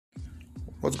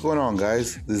What's going on,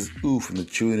 guys? This is Oo from the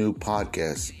Chew and Oo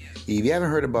podcast. If you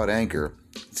haven't heard about Anchor,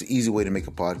 it's an easy way to make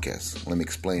a podcast. Let me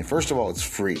explain. First of all, it's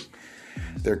free.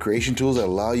 There are creation tools that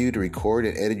allow you to record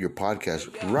and edit your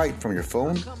podcast right from your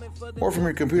phone or from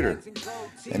your computer.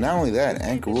 And not only that,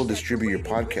 Anchor will distribute your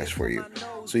podcast for you,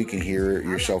 so you can hear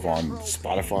yourself on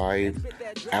Spotify,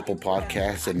 Apple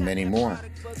Podcasts, and many more.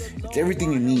 It's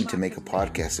everything you need to make a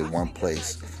podcast in one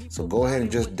place. So go ahead and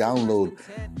just download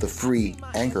the free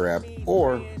Anchor app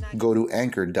or go to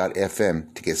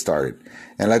anchor.fm to get started.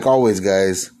 And like always,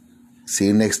 guys, see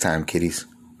you next time, kiddies.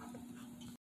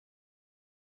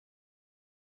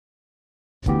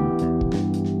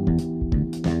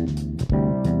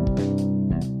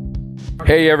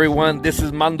 Hey everyone, this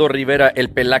is Mando Rivera, el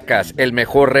Pelacas, el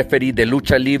mejor referee de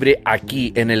lucha libre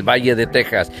aquí en el Valle de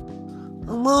Texas.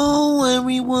 Hello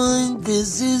everyone,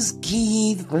 this is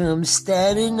Keith from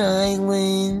Staten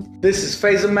Island. This is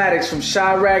Phaser Maddox from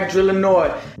Chirac,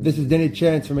 Illinois. This is Denny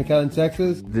Chance from McAllen,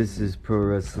 Texas. This is Pro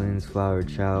Wrestling's Flower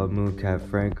Child, Mooncat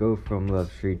Franco from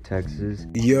Love Street, Texas.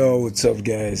 Yo, what's up,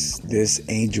 guys? This is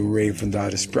Angel Ray from the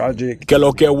Artist Project. Que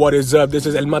lo que, what is up? This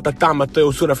is El Matatán Mateo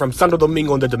Osuna from Santo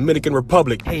Domingo in the Dominican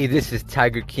Republic. Hey, this is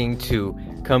Tiger King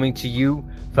 2, coming to you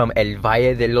from El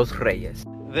Valle de los Reyes.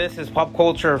 This is Pop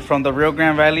Culture from the Rio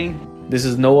Grande Valley. This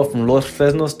is Noah from Los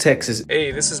Fresnos, Texas.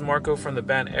 Hey, this is Marco from the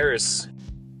band Eris.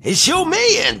 It's your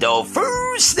man, the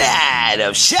first night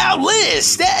of Shaolin,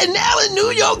 Staten Island,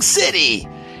 New York City.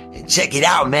 And check it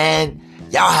out, man.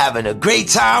 Y'all having a great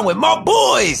time with my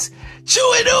boys,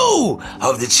 Chew and Oo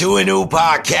of the Chew and Oo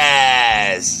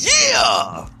podcast.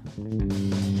 Yeah!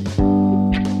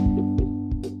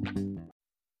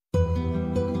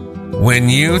 When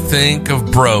you think of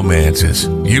bromances,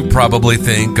 you probably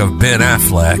think of Ben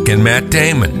Affleck and Matt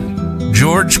Damon,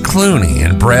 George Clooney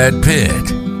and Brad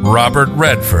Pitt, Robert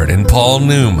Redford and Paul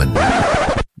Newman.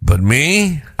 But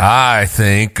me, I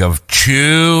think of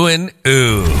Chew and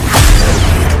Oo.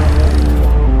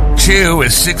 Chew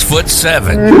is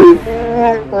 6'7",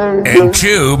 and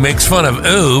Chew makes fun of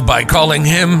Oo by calling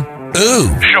him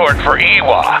Oo, short for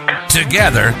Ewok.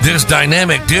 Together, this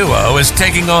dynamic duo is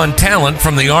taking on talent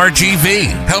from the RGV,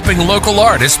 helping local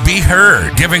artists be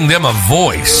heard, giving them a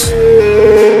voice.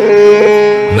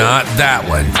 Not that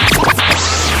one.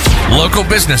 Local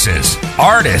businesses,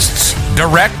 artists,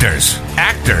 directors,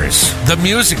 actors, the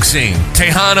music scene,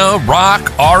 Tejano,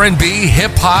 rock, R&B,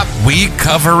 hip-hop, we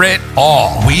cover it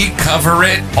all. We cover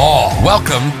it all.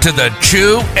 Welcome to the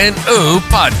Chew and Oo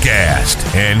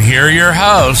podcast. And here are your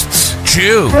hosts,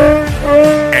 Chew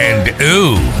and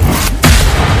Oo.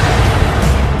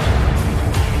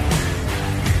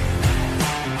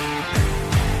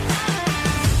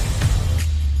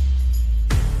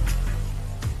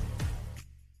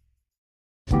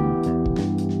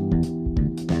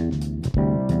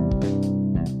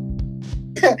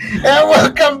 And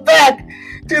welcome back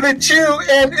to the Chew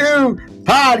and Oo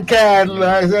podcast.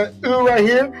 Oo right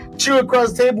here, Chew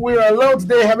across the table. We are alone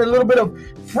today, having a little bit of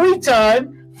free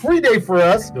time, free day for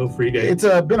us. No free day. It's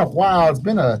been a while. It's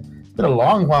been a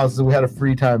long while since we had a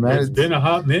free time, man. It's been a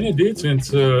hot minute, dude.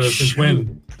 Since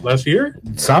when? Last year?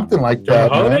 Something like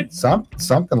that, man.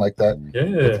 Something like that. Yeah.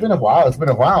 It's been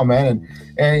a while, man.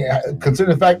 And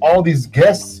considering the fact all these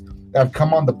guests have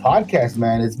come on the podcast,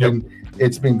 man,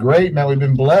 it's been great, man. We've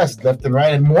been blessed left and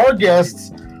right, and more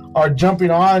guests are jumping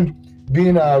on,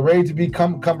 being ready to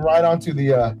come right onto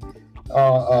the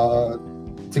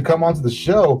to come onto the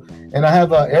show. And I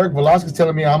have Eric Velasquez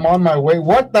telling me I'm on my way.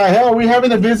 What the hell? Are we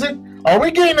having a visit? Are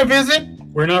we getting a visit?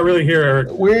 We're not really here,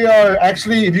 Eric. We are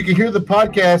actually, if you can hear the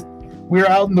podcast, we're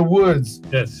out in the woods.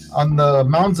 Yes. On the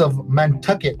mountains of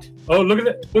Nantucket. Oh, look at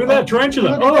that! Look at that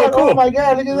tarantula! That. Cool! Oh my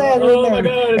God! Look at that! Oh my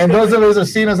God! And those of us who have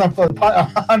seen us on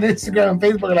Instagram and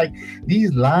Facebook are like,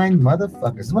 these lying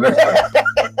motherfuckers.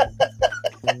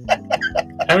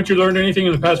 Haven't you learned anything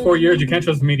in the past 4 years? You can't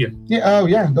trust the media. Yeah. Oh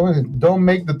yeah. Don't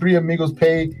make the three amigos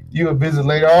pay you a visit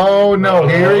later. Oh no!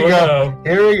 Here we go. No.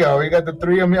 Here we go. We got the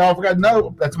three amigos. Oh, I forgot.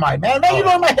 No, that's mine. Man, you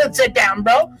know my headset down,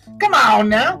 bro. Come on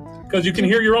now. Because you can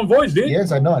hear your own voice, dude.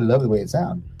 Yes, I know. I love the way it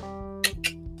sounds.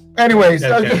 Anyways,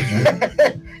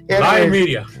 live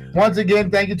media. Once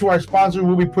again, thank you to our sponsors.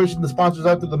 We'll be pushing the sponsors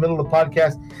up to the middle of the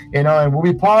podcast, and we'll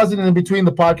be pausing in between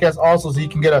the podcast also, so you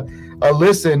can get a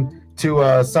listen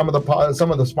to some of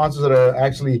the sponsors that are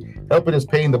actually helping us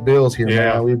paying the bills here.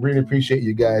 Yeah. Man. We really appreciate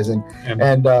you guys, and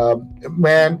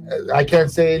man, I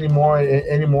can't say any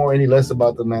less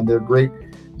about them, man. They're great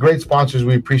great sponsors.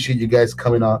 We appreciate you guys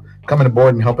coming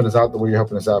aboard and helping us out the way you're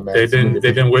helping us out, man.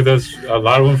 They've been with us, a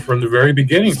lot of them from the very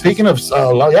beginning. Speaking of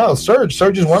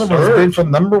Serge is one of them. Has been from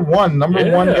number one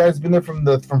guy's been there from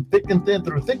thick and thin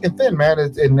through thick and thin, man.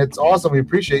 It's awesome. We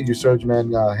appreciate you, Serge,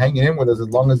 man, hanging in with us as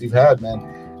long as you've had, man,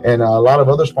 and a lot of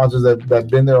other sponsors that've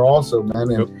been there also,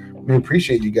 man, and we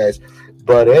appreciate you guys.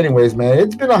 But anyways, man,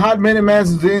 it's been a hot minute, man,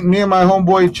 since me and my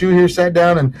homeboy Chew here sat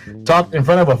down and talked in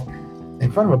front of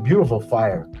a beautiful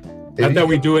fire. I thought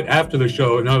we do it after the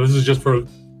show. No, this is just for.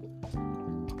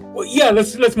 Well, yeah,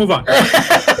 let's move on.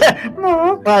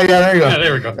 Oh, yeah, there you go. Yeah,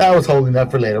 there we go. I was holding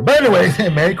that for later. But anyways,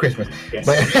 Merry Christmas. Yes.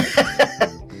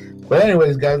 But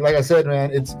anyways, guys, like I said,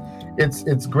 man,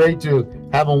 it's great to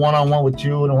have a one-on-one with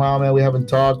you in a while, man. We haven't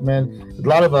talked, man. A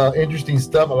lot of interesting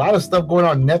stuff. A lot of stuff going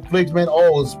on Netflix, man.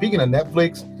 Oh, speaking of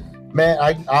Netflix, man,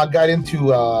 I got into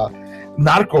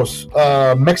Narcos,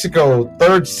 Mexico,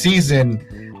 3rd season.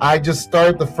 I just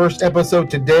started the first episode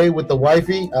today with the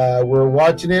wifey. We're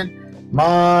watching it.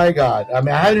 My God. I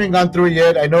mean, I haven't even gone through it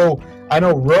yet. I know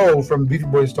Ro from Beefy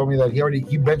Boys told me that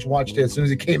he bench watched it as soon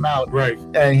as it came out. Right.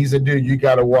 And he said, dude, you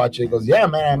got to watch it. He goes, yeah,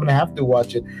 man, I'm going to have to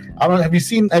watch it. Have you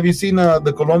seen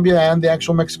the Colombia and the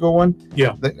actual Mexico one?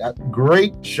 Yeah.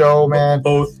 Great show, man.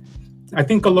 Both. I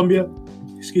think Colombia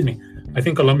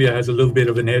has a little bit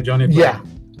of an edge on it. Yeah.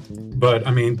 But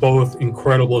I mean, both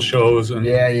incredible shows, and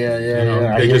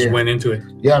they just went into it.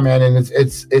 Yeah, man, and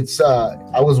it's.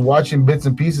 I was watching bits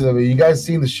and pieces of it. You guys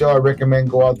seen the show? I recommend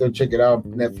go out there, check it out.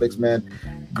 Netflix, man,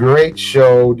 great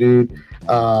show, dude.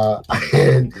 I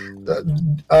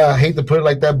hate to put it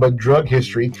like that, but drug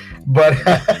history. But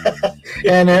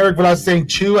and Eric, when I was saying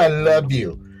Chew, I love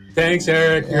you. Thanks,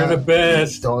 Eric. You're the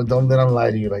best. Don't let him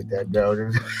lie to you like that,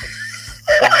 bro.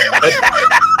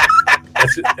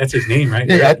 That's his name, right?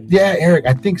 Yeah, Eric.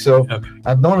 I think so. Okay.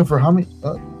 I've known him for how many?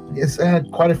 It's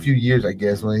had quite a few years, I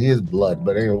guess. When he is blood,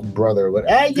 but brother.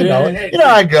 But you know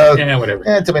how it goes. Yeah, whatever.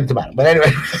 Tomato. But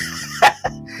anyway,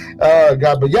 oh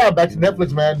God. But yeah, back to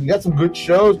Netflix, man. You got some good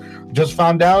shows. Just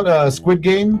found out Squid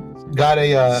Game got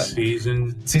a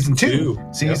season 2.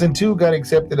 Season 2 got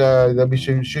accepted. They'll be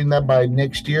shooting that by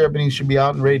next year. Everything should be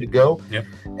out and ready to go. Yep.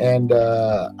 And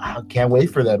I can't wait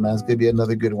for that, man. It's gonna be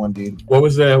another good one, dude. What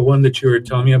was that one that you were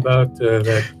telling me about?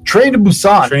 That Train to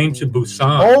Busan. Train to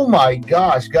Busan. Oh my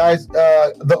gosh, guys!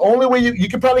 The only way you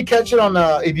could probably catch it on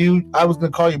I was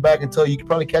gonna call you back and tell you could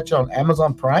probably catch it on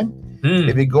Amazon Prime.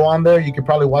 If you go on there, you could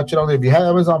probably watch it on there. If you have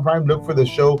Amazon Prime, look for the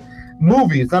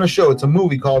movie. It's not a show; it's a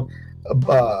movie called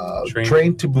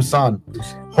Train to Busan.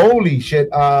 Holy shit!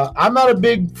 I'm not a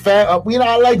big fan.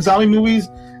 I like zombie movies.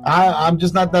 I'm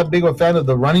just not that big of a fan of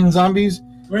the running zombies.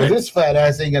 Right. This fat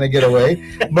ass ain't gonna get away.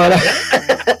 But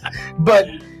but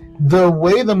the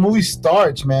way the movie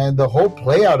starts, man, the whole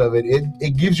play out of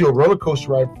it gives you a roller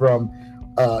coaster ride from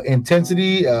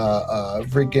intensity,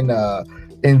 freaking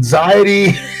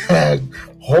anxiety,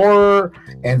 horror,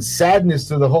 and sadness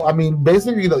through the whole. I mean,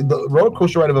 basically the roller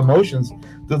coaster ride of emotions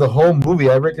through the whole movie.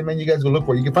 I recommend you guys go look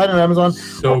for it. You can find it on Amazon.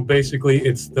 So basically,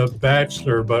 it's The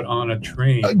Bachelor, but on a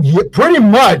train. Yeah, pretty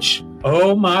much.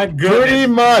 Oh my goodness. Pretty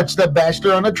much The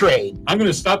Bachelor on a train. I'm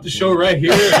gonna stop the show right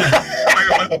here,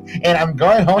 and I'm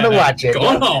going home to watch it.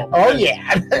 Going home. Oh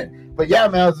yeah. But yeah,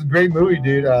 man, it's a great movie,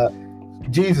 dude.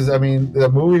 Jesus, I mean, the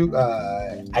movie.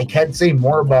 I can't say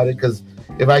more about it because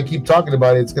if I keep talking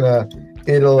about it,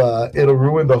 it'll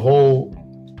ruin the whole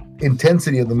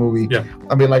intensity of the movie. Yeah.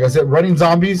 I mean, like I said, running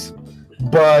zombies,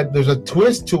 but there's a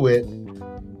twist to it,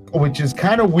 which is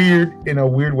kind of weird in a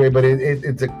weird way. But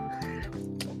it's a.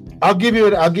 I'll give you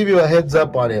a heads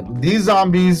up on it. These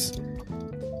zombies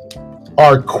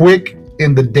are quick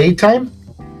in the daytime,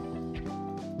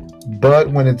 but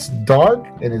when it's dark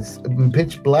and it's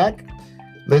pitch black,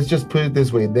 let's just put it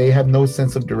this way: they have no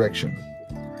sense of direction.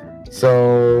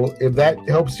 So if that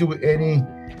helps you with any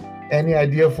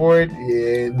idea for it,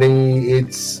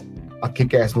 it's a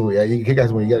kick-ass movie. You got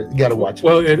to watch it.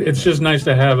 Well, it's just nice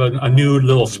to have a new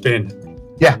little spin.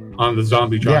 Yeah. On the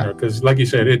zombie genre, because like you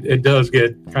said, it does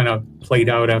get kind of played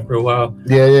out after a while.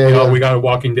 Yeah. We got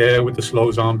Walking Dead with the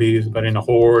slow zombies, but in a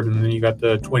horde, and then you got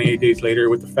the 28 Days Later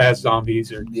with the fast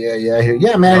zombies.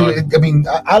 Yeah, man. I mean,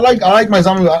 I like my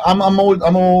zombie. I'm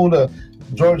old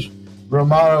George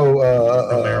Romero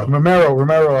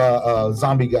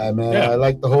zombie guy, man. Yeah. I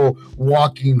like the whole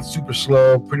walking super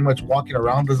slow, pretty much walking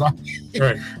around the zombie.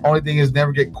 Right. Only thing is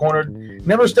never get cornered,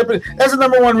 never step in. That's the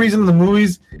number one reason in the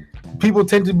movies people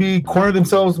tend to be cornered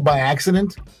themselves by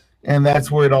accident, and that's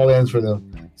where it all ends for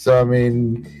them. So I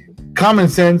mean, common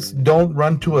sense, don't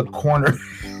run to a corner.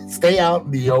 Stay out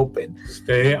in the open.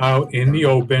 Stay out in the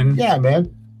open. Yeah,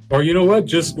 man. Or you know what?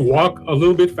 Just walk a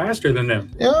little bit faster than them.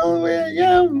 Oh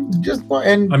yeah, just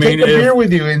and I mean, take a beer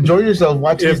with you. Enjoy yourself.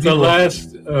 Watch. If the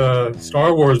last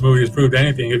Star Wars movie has proved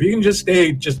anything, if you can just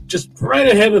stay just right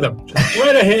ahead of them, just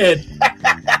right ahead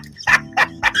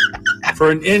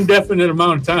for an indefinite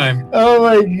amount of time. Oh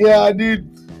my god, dude!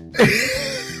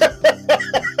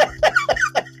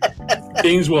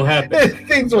 Things will happen.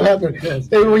 Things will happen. Yes.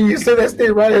 Hey, when you say that, stay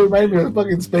right. It reminds me of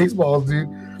fucking Spaceballs, dude.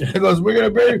 It goes, we're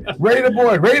gonna be ready to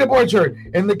board, shirt.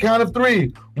 In the count of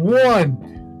 3,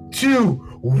 1, 2,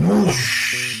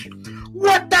 whoosh.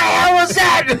 What the hell was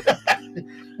that?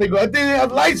 They go, I think they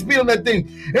have light speed on that thing.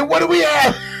 And what do we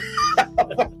have?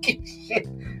 Fucking shit.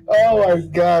 Oh my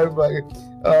god,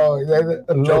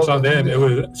 Jokes on them. It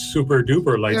was super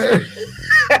duper light speed.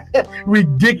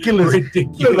 Ridiculous.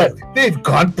 Like, they've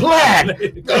gone plaid.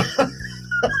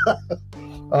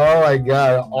 Oh my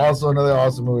god! Also another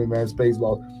awesome movie, man.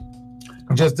 Spaceballs.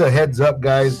 Just a heads up,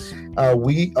 guys.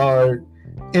 We are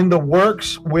in the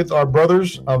works with our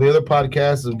brothers of the other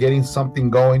podcasts of getting something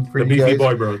going for the you guys.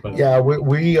 Boy Bros. Yeah,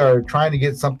 we are trying to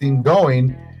get something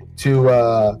going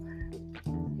to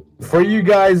for you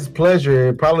guys' pleasure.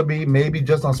 It'll probably be maybe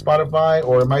just on Spotify,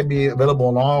 or it might be available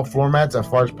in all formats as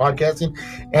far as podcasting,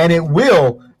 and it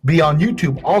will be on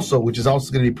YouTube also, which is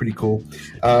also going to be pretty cool.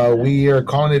 We are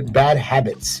calling it Bad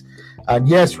Habits. And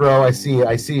yes, Ro, I see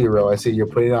you, Ro. I see you're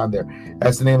putting it on there.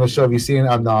 That's the name of the show. If you see it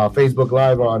on Facebook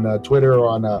Live, on Twitter, or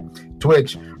on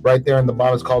Twitch, right there in the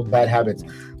bottom, it's called Bad Habits.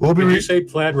 Did you say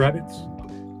plaid rabbits?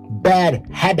 Bad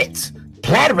Habits.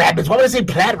 Plaid rabbits? Why would I say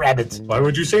plaid rabbits? Why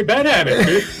would you say bad habits,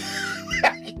 dude?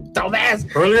 Dumbass.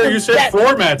 Earlier you said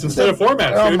formats instead of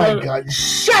formats. Oh dude. my god!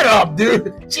 Shut up,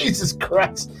 dude! Jesus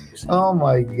Christ! Oh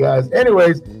my gosh.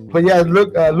 Anyways, but yeah,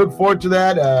 look forward to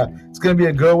that. It's gonna be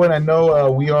a good one. I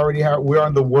know we're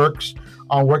on the works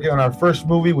on working on our first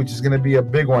movie, which is gonna be a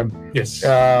big one. Yes.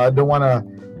 Don't want to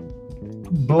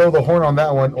blow the horn on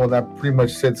that one. Well, that pretty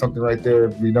much said something right there.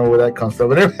 If you know where that comes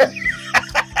from.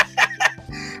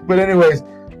 But anyways.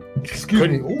 Excuse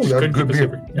me. Ooh, that's good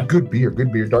beer. Yeah. Good beer.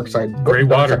 Dark Side. Great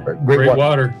water. Great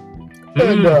water.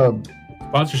 And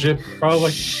sponsorship,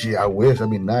 probably. Shit, I wish.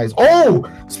 That'd be nice. Oh,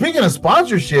 speaking of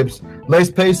sponsorships,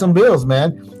 let's pay some bills,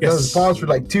 man. Let's pause for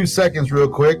like 2 seconds, real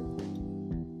quick.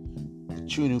 The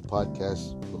True New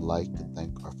Podcast would like to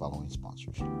thank our following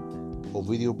sponsors: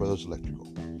 Ovidio Brothers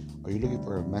Electrical. Are you looking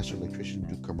for a master electrician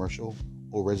to do commercial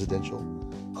or residential?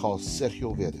 Call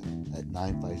Sergio Vera at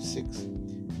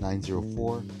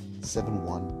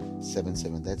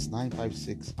 956-904-7177. That's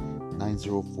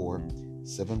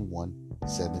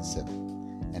 956-904-7177.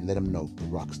 And let them know the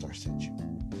Rockstar sent you.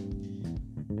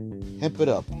 Hemp It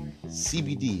Up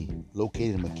CBD,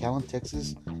 located in McAllen,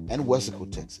 Texas and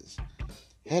Wesco, Texas.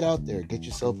 Head out there, get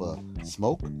yourself a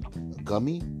smoke, a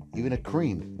gummy, even a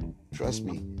cream. Trust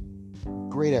me,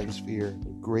 great atmosphere,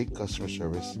 great customer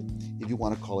service. If you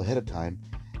want to call ahead of time,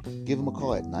 give them a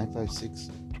call at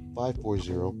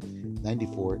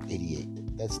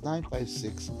 956-540-9488. That's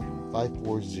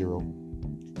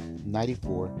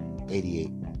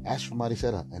 956-540-9488. Ask for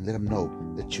Maricela and let them know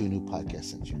the True New Podcast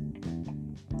sent you.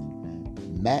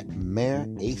 Matt Mayer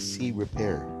AC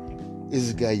Repair. This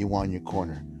is the guy you want in your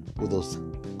corner. With those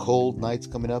cold nights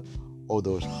coming up or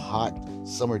those hot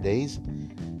summer days,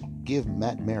 give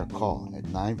Matt Mayer a call at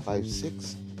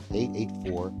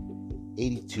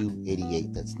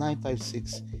 956-884-8288. That's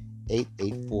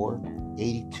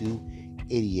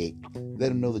 956-884-8288. Let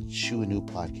them know the True New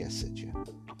Podcast sent you.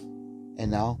 And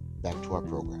now, back to our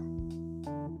program.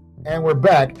 And we're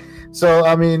back. So,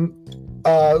 I mean,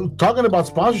 talking about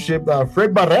sponsorship,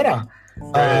 Fred Barrera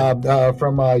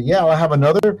from I have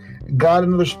another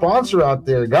sponsor out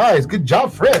there, guys. Good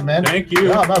job, Fred, man. Thank you.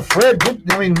 Yeah, Fred.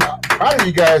 Proud of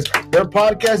you guys. Their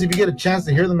podcast, if you get a chance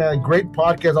to hear them, man, great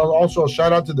podcast. Also, a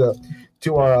shout out to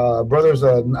our brothers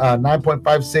 9.56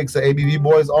 ABV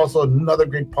boys. Also, another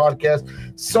great podcast.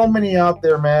 So many out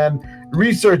there, man.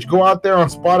 Research. Go out there on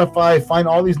Spotify. Find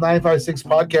all these 956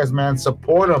 podcasts, man.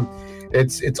 Support them.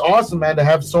 It's awesome, man, to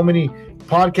have so many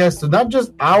podcasts, not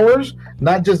just ours,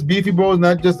 not just Beefy Bros,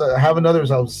 not just having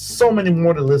others. So many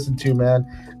more to listen to, man.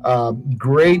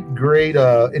 Great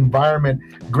environment.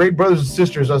 Great brothers and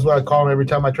sisters. That's what I call them every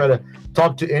time I try to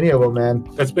talk to any of them, man.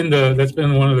 That's been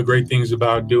one of the great things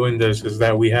about doing this, is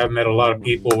that we have met a lot of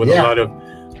people with a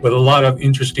lot of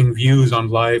interesting views on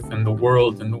life and the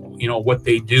world and what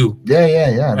they do.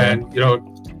 Yeah. And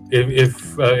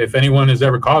if anyone has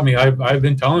ever called me, I've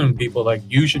been telling people, like,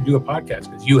 you should do a podcast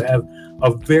because you have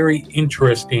a very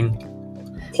interesting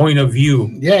point of view.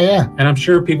 Yeah. And I'm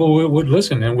sure people would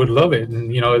listen and would love it.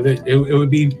 And it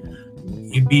would be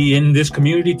you'd be in this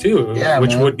community too,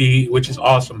 which is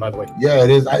awesome, by the way. Yeah, it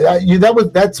is.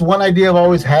 That's one idea I've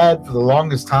always had for the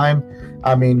longest time.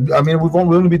 I mean, we've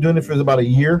only been doing it for about a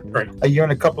year, a year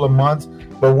and a couple of months.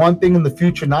 But one thing in the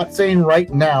future, not saying right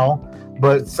now,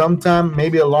 but sometime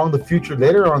maybe along the future,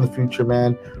 later on in the future,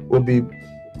 man, will be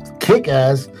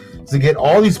kick-ass to get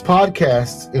all these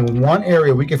podcasts in one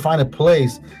area. We can find a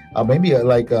place, maybe a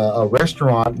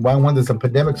restaurant, one there's some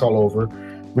pandemics all over.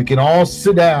 We can all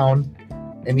sit down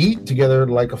and eat together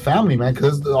like a family, man,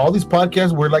 because all these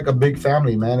podcasts, we're like a big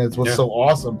family, man. It's what's so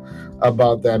awesome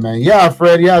about that, man. Yeah,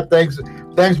 Fred, thanks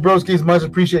broskies, much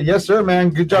appreciated. Yes, sir,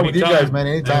 man. Good job with you guys, man.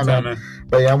 Anytime, man.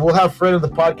 But yeah, we'll have Fred on the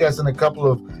podcast in a couple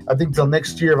of, I think till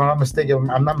next year, if I'm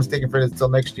not mistaken, Fred, it's till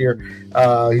next year.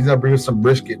 He's gonna bring us some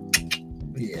brisket.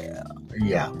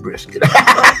 Yeah, brisket.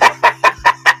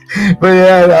 But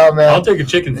yeah, no, man. I'll take a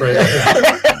chicken, Fred.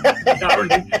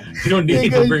 You don't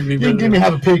need to bring me. You can give me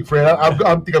half a pig, Fred.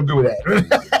 I think I'm good with that.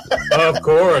 Of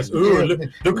course. Ooh,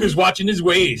 look who's watching his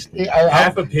waist.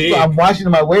 Half a pig. I'm watching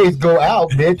my waist go out,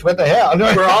 bitch. What the hell?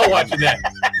 We're all watching that.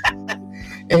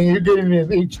 And you're getting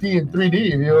it in HD and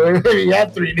 3D. You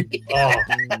have 3D.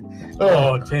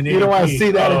 Oh, 1080p. You don't want to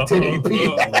see that in 1080p.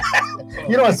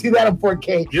 You don't want to see that in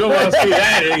 4K. You don't want to see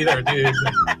that either, dude.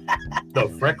 The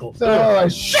freckles. Oh,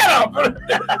 shut up!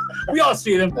 We all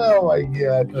see them. Oh my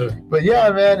god! But yeah,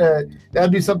 man,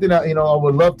 that'd be something that I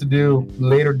would love to do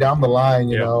later down the line.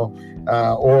 You know,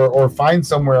 or find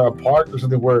somewhere, a park or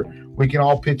something where we can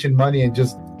all pitch in money and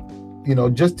just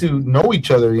to know each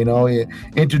other.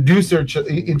 Introduce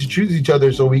each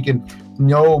other so we can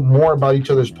know more about each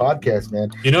other's podcast, man.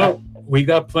 We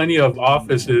got plenty of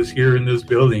offices here in this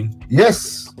building.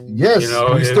 Yes.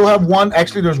 We still have one.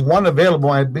 Actually, there's one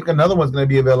available. I think another one's going to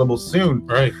be available soon.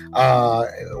 Right.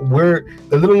 We're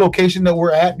the little location that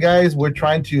we're at, guys. We're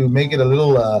trying to make it a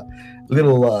little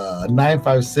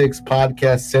 956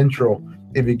 podcast central.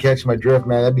 If you catch my drift,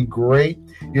 man, that'd be great.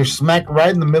 You're smack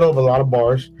right in the middle of a lot of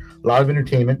bars, a lot of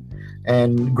entertainment,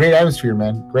 and great atmosphere,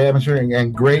 man. Great atmosphere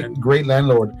and great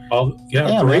landlord.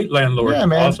 Great landlord. Yeah,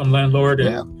 man. Awesome landlord.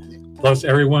 Plus,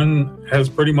 everyone has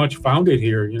pretty much found it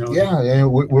here, Yeah,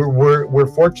 and we're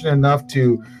fortunate enough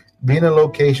to be in a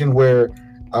location where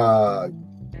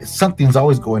something's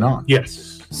always going on.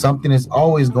 Yes, something is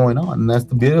always going on, and that's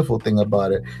the beautiful thing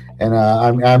about it. And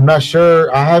I'm not sure.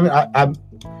 I'm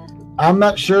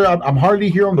not sure. I'm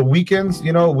hardly here on the weekends. We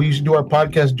usually do our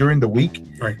podcast during the week,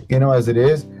 right? As it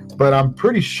is. But I'm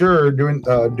pretty sure during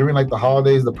like the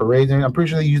holidays, the parades, I'm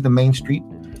pretty sure they use the main street,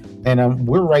 and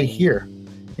we're right here.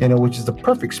 Which is the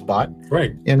perfect spot,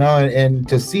 right? And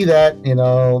to see that,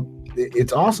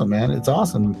 it's awesome, man. It's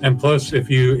awesome. And plus,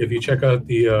 if you check out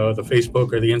the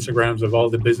Facebook or the Instagrams of all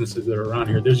the businesses that are around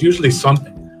here, there's usually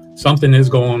something is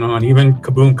going on. Even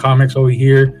Kaboom Comics over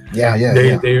here,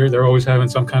 they're always having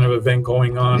some kind of event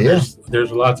going on. Yeah.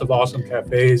 There's lots of awesome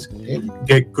cafes,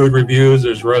 get good reviews.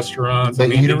 There's restaurants, the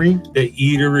eatery,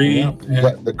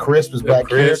 the Crisp is back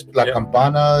here, La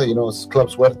Campana, Club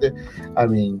Suerte. I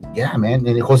mean, yeah, man.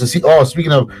 And Josecito,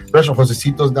 speaking of restaurant,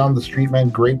 Josecito's down the street, man.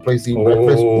 Great place to eat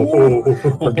breakfast.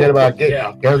 Forget about it.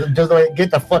 Just get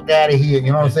the fuck out of here.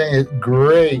 You know what I'm saying? It's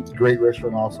great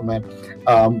restaurant also, man.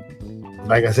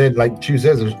 Like I said, like Chu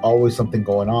says, there's always something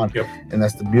going on. Yep. And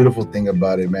that's the beautiful thing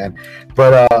about it, man.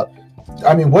 But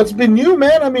what's been new,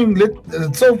 man?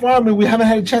 So far, we haven't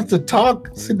had a chance to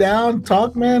sit down,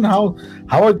 talk, man. How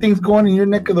are things going in your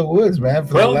neck of the woods, man,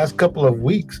 for the last couple of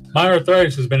weeks? My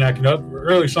arthritis has been acting up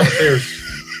early some days.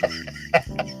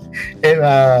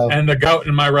 And the gout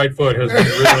in my right foot has been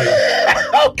really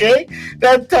okay.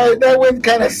 That went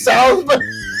kind of south, but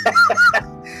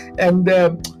and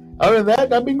other than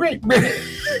that, I've been great.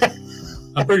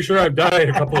 I'm pretty sure I've died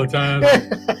a couple of times,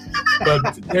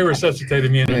 but they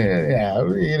resuscitated me. Yeah,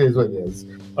 it is what it is.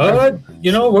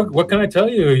 What can I tell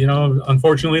you?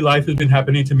 Unfortunately, life has been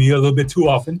happening to me a little bit too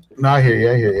often. No, I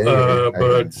hear you.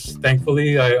 But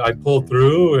thankfully, I pulled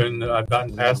through and I've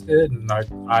gotten past it, and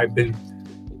I've been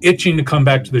itching to come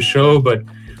back to the show, but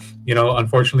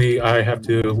unfortunately, I have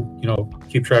to,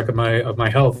 keep track of my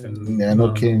health. And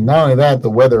no kidding. Not only that, the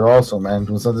weather also, man.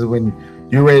 When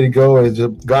you're ready to go, it's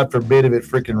just, God forbid if it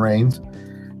freaking rains.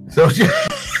 So,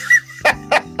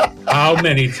 how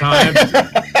many times,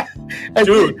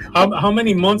 dude? How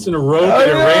many months in a row did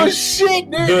it rain?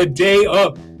 Shit, dude. The day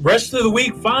up, rest of the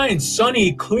week, fine,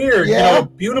 sunny, clear,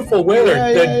 beautiful weather.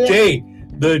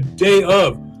 The day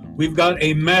of, we've got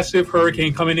a massive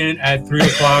hurricane coming in at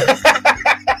 3:00.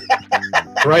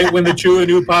 right when the Chew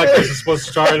New podcast is supposed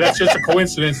to start. That's just a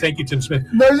coincidence. Thank you, Tim Smith.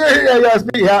 Hey,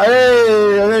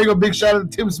 there you go. Big shout out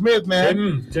to Tim Smith,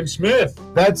 man. Tim Smith.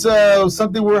 That's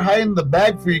something we're hiding in the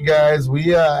bag for you guys.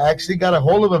 We actually got a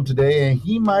hold of him today, and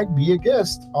he might be a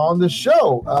guest on the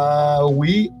show.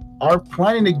 We are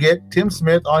planning to get Tim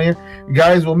Smith on here.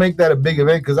 Guys, we'll make that a big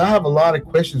event because I have a lot of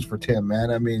questions for Tim,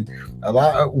 man. I mean, a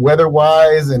lot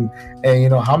weather-wise and you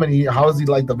know, how is he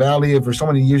like the valley? For so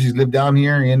many years he's lived down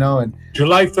here, you know. And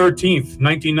July 13th,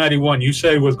 1991, you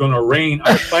said it was going to rain.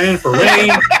 I was planning for rain.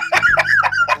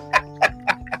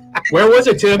 Where was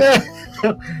it, Tim?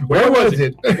 Where was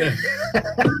it?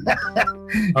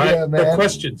 All right, the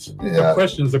questions,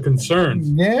 the concerns.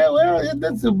 Yeah, well,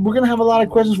 we're gonna have a lot of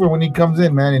questions for when he comes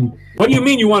in, man. And what do you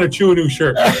mean you want to chew a new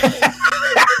shirt?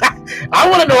 I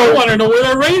want to know where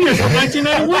that rain is from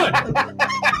 1991.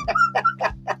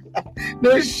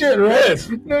 No shit, right? Yes.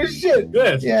 No shit.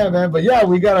 Yes. Yeah, man. But yeah,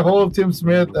 we got a hold of Tim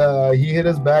Smith. He hit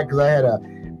us back because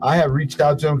I had reached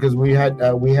out to him because we had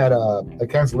a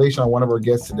cancellation on one of our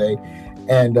guests today.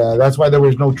 And that's why there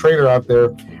was no trailer out there.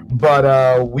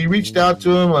 But we reached out to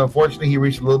him. Unfortunately, he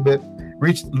reached back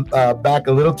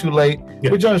a little too late.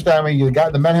 Yeah. Which I understand. I mean,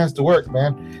 the man has to work,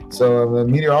 man. So the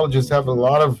meteorologists have a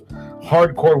lot of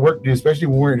hardcore work to do, especially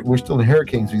when we're still in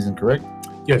hurricane season, correct?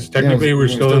 Yes, technically we're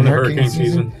still in the hurricane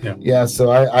season. Yeah.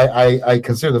 So I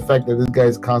consider the fact that this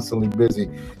guy's constantly busy.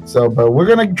 So, but we're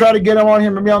gonna try to get him on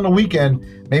here maybe on the weekend,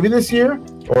 maybe this year,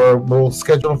 or we'll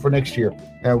schedule him for next year.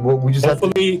 And we just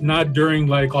hopefully not during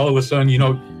like all of a sudden, you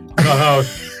know how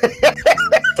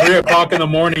 3 o'clock in the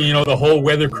morning, you know, the whole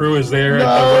weather crew is there.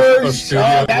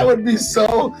 That would be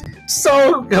so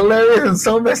hilarious and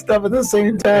so messed up at the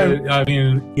same time. I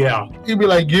mean, yeah. You'd be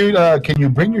like, can you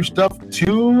bring your stuff to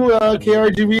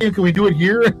KRGV and can we do it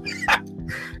here?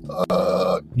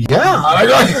 Yeah,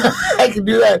 I can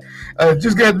do that.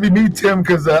 Just got to be me, Tim,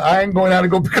 because I ain't going out to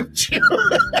go pick up you.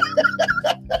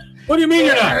 What do you mean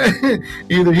you're not?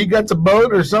 Either he got a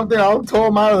boat or something. I'll tow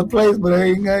him out of the place, but I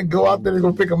ain't gonna go out there to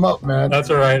go pick him up, man. That's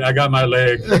all right. I got my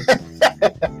leg.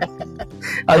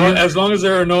 As long as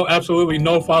there are absolutely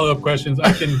no follow-up questions,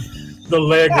 the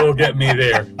leg will get me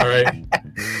there. All right.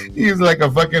 He's like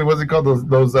a fucking, what's it called?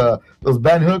 Those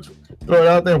band hooks. Throw it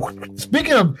out there.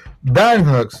 Speaking of band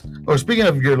hooks, or speaking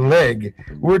of your leg,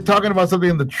 we're talking about something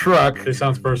in the truck. This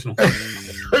sounds personal.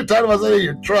 We're talking about something in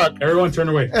your truck. Everyone turn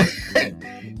away.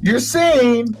 You're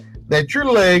saying that your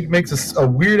leg makes a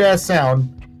weird-ass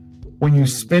sound when you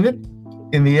spin it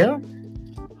in the air?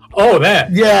 Oh,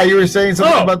 that. Yeah, you were saying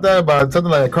something about that, about something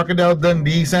like a Crocodile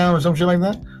Dundee sound or some shit like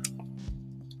that?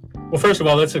 Well, first of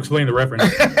all, let's explain the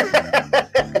reference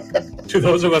to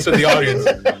those of us in the audience.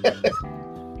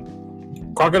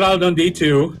 Crocodile Dundee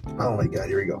 2. Oh, my God,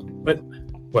 here we go. But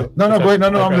what? No, go ahead. No,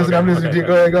 I'm listening.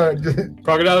 Go ahead.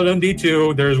 Crocodile Dundee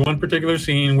 2, there's one particular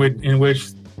scene in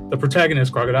which the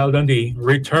protagonist, Crocodile Dundee,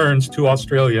 returns to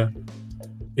Australia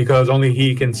because only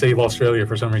he can save Australia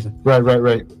for some reason.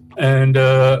 Right. And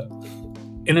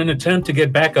in an attempt to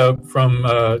get backup from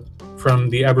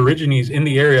the Aborigines in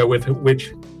the area with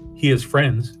which he is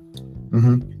friends,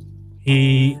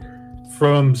 he,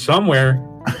 from somewhere,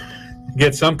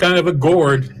 gets some kind of a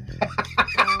gourd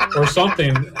or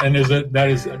something, and that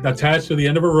is attached to the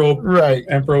end of a rope, right?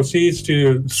 And proceeds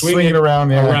to swing it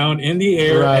around in the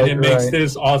air, and it makes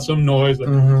this awesome noise, like,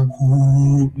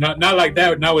 not like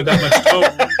that, not with that much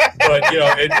smoke, but you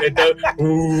know, it does.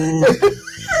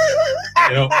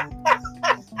 You know.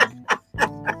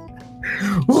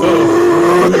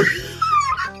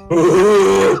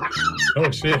 Oh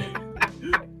shit!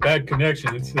 Bad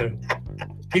connection. It's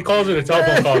he calls it a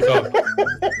telephone call, so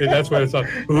that's what it's on.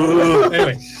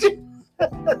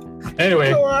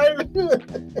 Anyway,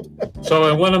 so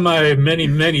in one of my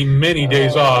many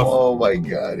days off, oh my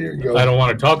God, here you go. I don't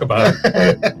want to talk about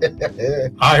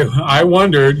it. I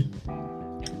wonder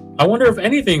if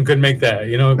anything could make that,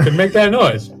 could make that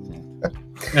noise.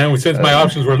 And since my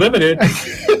options were limited,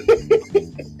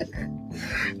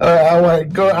 I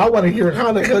want to hear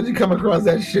how the hell did you come across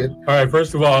that shit. All right,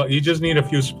 first of all, you just need a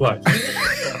few supplies.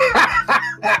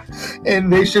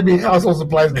 And they should be household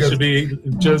supplies. They should be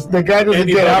just the guy doesn't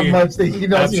get how much that he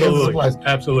knows he has supplies.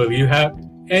 Absolutely, you have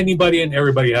anybody and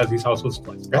everybody has these household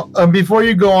supplies. Okay? Before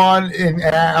you go on, and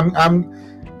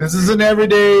this is an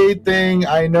everyday thing.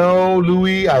 I know,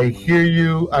 Louis. I hear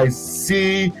you. I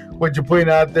see what you're putting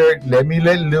out there. Let me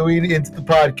let Louis into the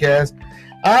podcast.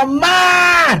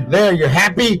 There, you're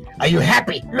happy? Are you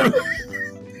happy?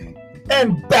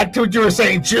 And back to what you were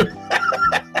saying, Chew.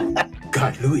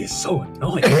 God, Louis is so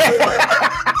annoying.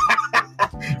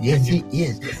 Yes, he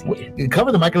is.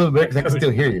 Cover the mic a little bit because I can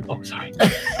still hear you. Oh, sorry.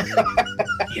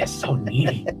 He is so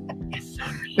needy. Yes, sir.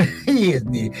 He is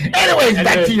needy. Anyways,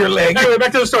 back to your leg. Anyway,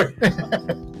 back to the story.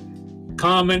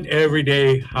 Common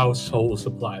everyday household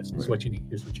supplies is what you need.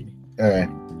 Here's what you need. All right.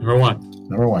 Number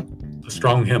one. A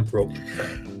strong hemp rope.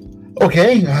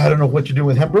 Okay. I don't know what you're doing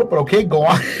with hemp rope, but okay, go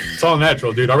on. It's all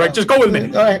natural, dude. All right, just go with me.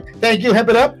 All right. Thank you. Hemp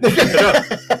it up.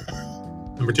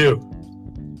 Number 2.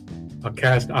 A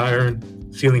cast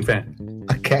iron ceiling fan.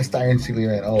 A cast iron ceiling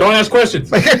fan. Oh. Don't ask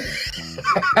questions.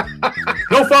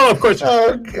 No follow-up questions.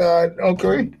 Oh, God.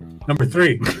 Okay. Number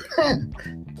 3.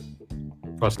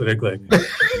 Prosthetic leg.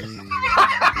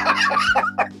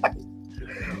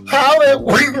 How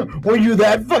were you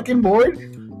that fucking bored?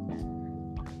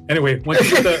 Anyway, once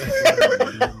you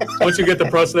get the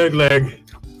prosthetic leg,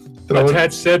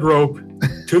 attach said rope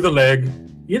to the leg,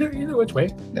 either which way,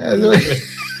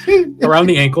 around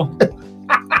the ankle,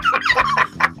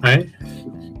 right?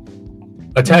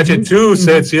 Attach it to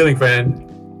said ceiling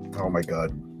fan. Oh my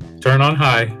God! Turn on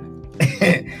high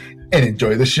and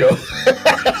enjoy the show.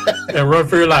 And run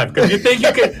for your life because you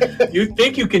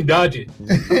think you can dodge it.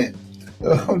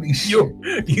 Holy shit!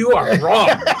 You are wrong.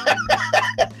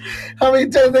 How many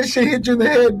times that shit hit you in the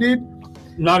head, dude?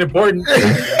 Not important.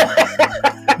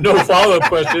 No follow-up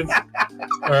questions.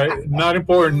 All right, not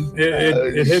important.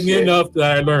 It hit me enough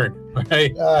that I learned. All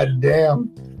right. God damn,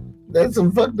 that's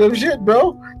some fucked up shit,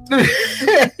 bro.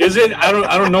 Is it? I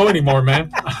don't know anymore,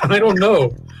 man. I don't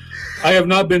know. I have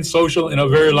not been social in a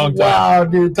very long time. Wow,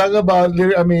 dude, talk about.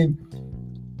 I mean,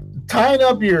 tying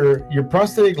up your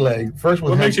prosthetic leg first.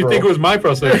 What makes you think it was my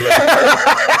prosthetic leg?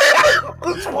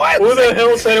 What? Who the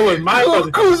hell said it was my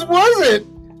prosthetic? Whose was it?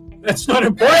 That's not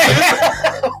important.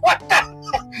 What the?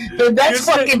 Dude, that's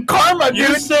fucking karma, dude.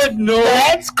 You said no.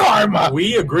 That's karma.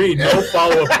 We agreed. No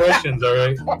follow-up questions, all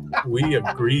right? We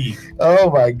agreed. Oh,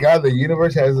 my God. The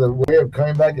universe has a way of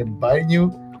coming back and biting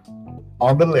you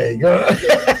on the leg.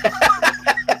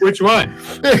 Which one?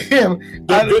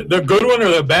 The good one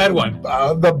or the bad one?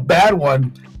 The bad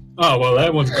one. Oh, well,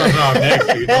 that one's coming out next,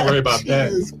 dude. Don't worry about that.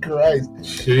 Jesus Christ.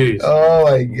 Jeez. Oh,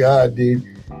 my God, dude.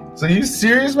 So you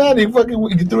serious, man? You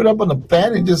threw it up on the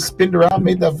fan and just spinned around and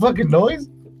made that fucking noise?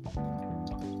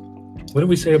 What did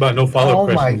we say about no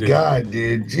follow-up questions? Oh, my God,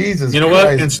 dude. Jesus You know Christ.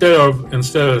 what?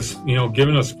 Instead of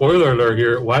giving a spoiler alert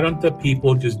here, why don't the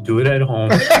people just do it at home?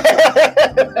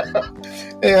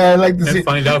 Yeah, I like to see.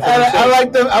 Find out for I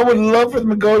like them. I would love for them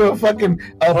to go to a fucking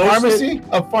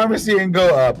pharmacy and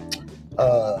go,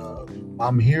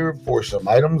 I'm here for some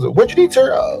items. What you need,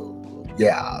 sir?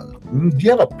 Yeah. Do you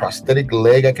have a prosthetic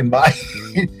leg I can buy?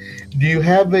 Do you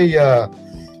have a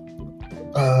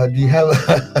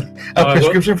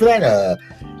prescription for that?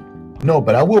 No,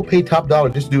 but I will pay top dollar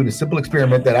just doing a simple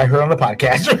experiment that I heard on the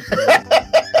podcast.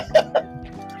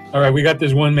 All right, we got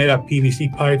this one made out of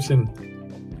PVC pipes and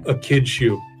a kid's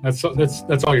shoe. That's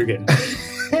all you're getting.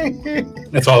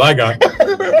 That's all I got.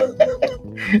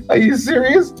 Are you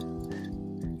serious?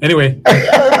 Anyway,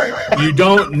 you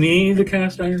don't need the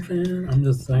cast iron fan. I'm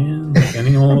just saying,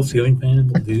 any old ceiling fan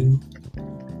will do.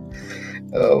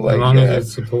 Oh my as long God. as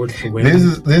it supports the wind.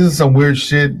 This is some weird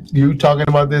shit. You talking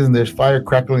about this, and there's fire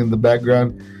crackling in the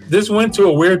background. This went to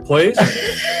a weird place.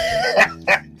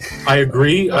 I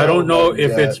agree. I don't know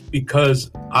if it's because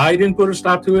I didn't put a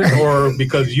stop to it or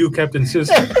because you kept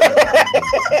insisting.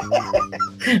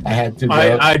 I had to.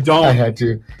 I don't. I had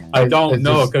to. I don't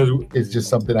know because it's just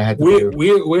something I had to do. We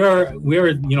are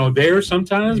there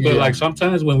sometimes, but like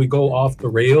sometimes when we go off the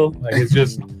rail, like it's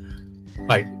just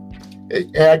like.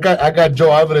 I got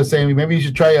Joe Avila saying maybe you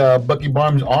should try Bucky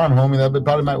Barnes' arm, homie. That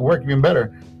probably might work even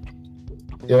better.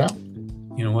 Yeah.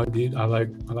 You know what, dude? I like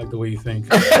the way you think.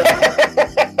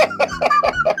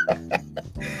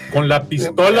 Con la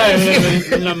pistola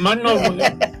en la mano.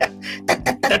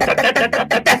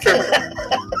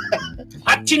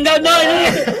 Ah, chingado, no!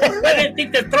 I didn't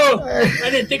think to throw.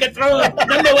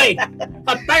 No way.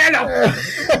 Apágalo.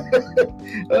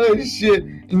 Oh, shit.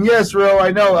 And yes, Ro,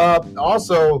 I know.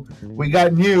 Also, we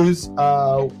got news.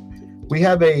 We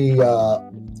have a...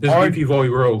 This is Beefy Boy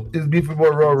Row. This is Beefy Boy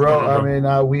Row. I mean,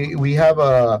 we have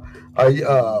a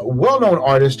well-known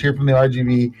artist here from the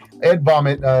RGV. Ed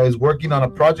Vomit is working on a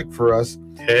project for us.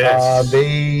 Yes.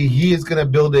 He is going to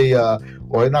build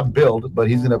not build, but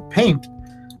he's going to paint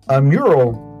a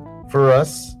mural for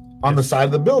us on the side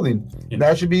of the building. Yeah.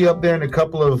 That should be up there in a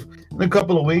couple of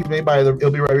weeks. Maybe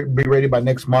it'll be ready by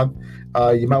next month.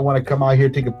 You might want to come out here,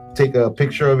 take a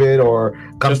picture of it, or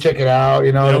come check it out.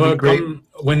 It'll be great.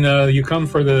 When you come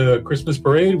for the Christmas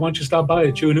parade, why don't you stop by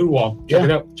at Chewing Wall? Check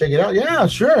it out. Check it out. Yeah,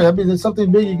 sure. That'd be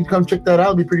something big. You can come check that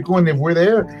out. It'd be pretty cool. And if we're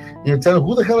there, tell them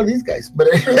who the hell are these guys. But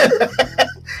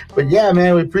But yeah,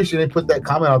 man, we appreciate it. Put that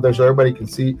comment out there so everybody can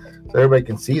see. So everybody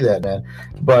can see that, man.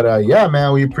 But yeah,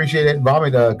 man, we appreciate it.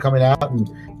 Vomit coming out and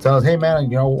telling us, hey, man,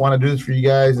 want to do this for you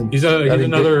guys. And he's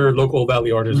another local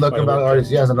Valley artist. Local Valley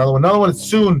artist. Yes, another one. Another one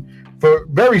soon.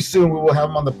 Very soon, we will have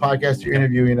him on the podcast to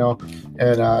interview.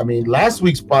 And last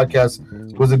week's podcast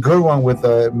was a good one with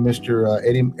Mr.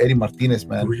 Eddie Martinez,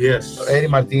 man. Yes, Eddie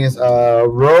Martinez.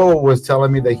 Ro was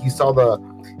telling me that he saw the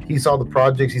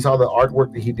projects, he saw the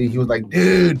artwork that he did. He was like,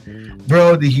 dude,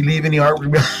 bro, did he leave any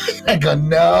artwork? I go,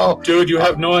 no. Dude, you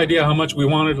have no idea how much we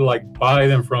wanted to buy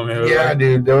them from him. Yeah,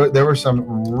 dude, there were some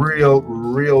real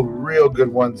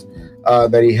good ones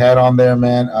that he had on there,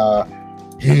 man.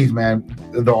 Geez, man,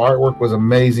 the artwork was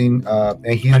amazing. And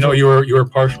I know you were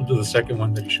partial to the second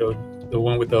one that he showed, the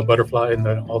one with the butterfly and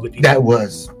all the details. That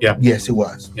was, yeah, yes, it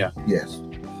was, yeah, yes.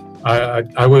 I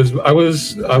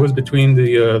was between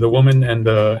the woman and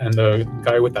the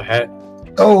guy with the hat.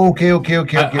 Oh, okay.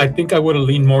 I think I would have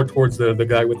leaned more towards the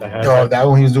guy with the hat. Oh, that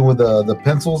one he was doing with the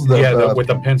pencils. With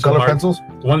the pencil color pencils.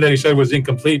 One that he said was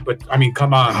incomplete, but I mean,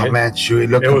 come on. Oh man, shoot, it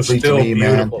looked complete to me,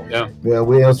 beautiful, man. Yeah. It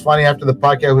was funny after the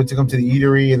podcast. We took him to the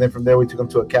eatery, and then from there we took him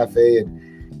to a cafe, and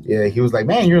yeah, he was like,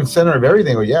 "Man, you're in the center of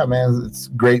everything." Well, yeah, man, it's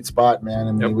a great spot, man.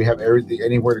 I mean, we have everything,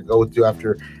 anywhere to go to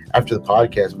after the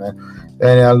podcast, man.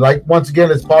 And once again,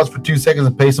 let's pause for 2 seconds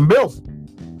and pay some bills.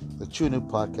 The Chew New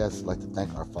Podcast would like to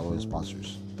thank our following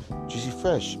sponsors. Juicy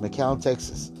Fresh, McAllen,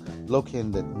 Texas,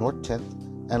 located at North 10th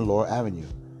and Laurel Avenue.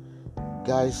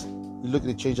 Guys, you're looking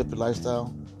to change up your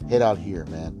lifestyle? Head out here,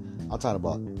 man. I'm talking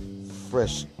about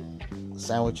fresh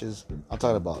sandwiches. I'm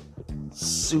talking about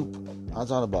soup. I'm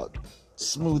talking about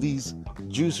smoothies,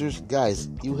 juicers. Guys,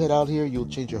 you head out here, you'll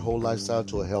change your whole lifestyle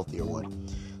to a healthier one.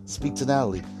 Speak to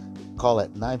Natalie. Call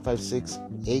at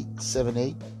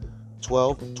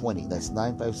 956-878-1220. That's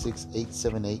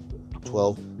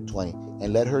 956-878-1220.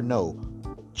 And let her know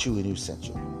Chewy News sent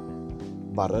you.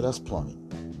 Barreras Plumbing.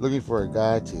 Looking for a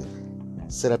guy to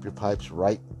set up your pipes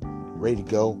right, ready to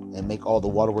go, and make all the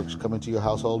waterworks come into your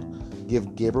household?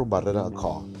 Give Gabriel Barrera a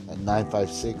call at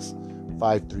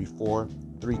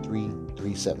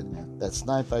 956-534-3337. That's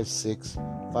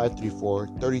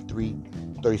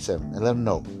 956-534-3337. And let them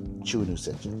know Chewy News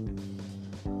sent you.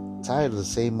 Tired of the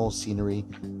same old scenery?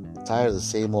 Tired of the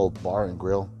same old bar and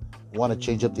grill? Want to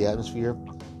change up the atmosphere?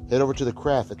 Head over to The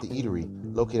Craft at the Eatery,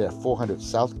 located at 400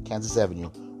 South Kansas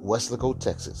Avenue, Weslaco,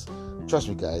 Texas. Trust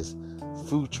me, guys,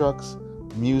 food trucks,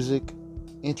 music,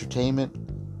 entertainment,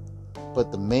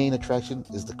 but the main attraction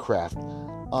is The Craft.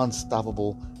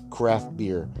 Unstoppable craft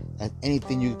beer, and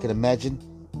anything you can imagine,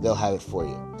 they'll have it for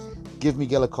you. Give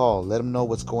Miguel a call. Let him know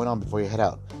what's going on before you head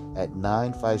out at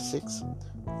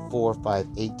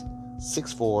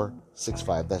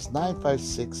 956-458-6465. That's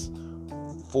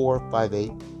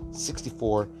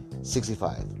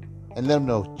 956-458-6465. And let them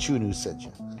know Chew News sent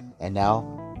you. And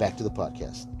now, back to the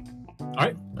podcast.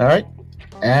 All right.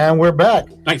 And we're back.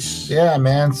 Nice. Yeah,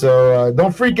 man. So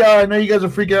don't freak out. I know you guys are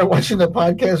freaking out watching the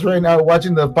podcast right now,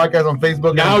 watching the podcast on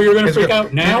Facebook. Now you're going to freak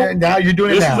out? Now? Now you're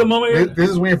doing it now. This is the moment?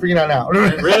 This is when you're freaking out now.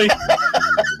 Really?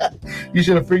 You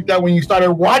should have freaked out when you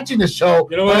started watching the show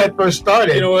when it first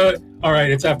started. You know what? All right,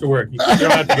 it's after work. You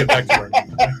don't have to get back to work.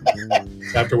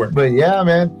 It's after work. But yeah,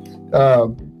 man.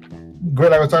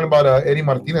 Great. I was talking about Eddie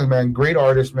Martinez, man. Great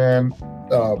artist, man.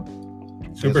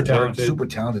 Super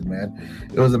talented, man.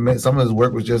 It was amazing. Some of his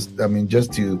work was just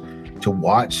to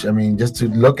watch. I mean, just to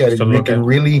look at it. You can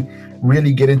really,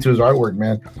 really get into his artwork,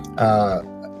 man.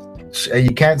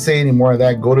 You can't say any more of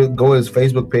that. Go to his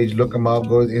Facebook page, look him up.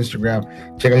 Go to his Instagram,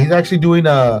 check out. He's actually doing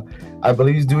I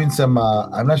believe he's doing some.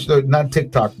 I'm not sure, not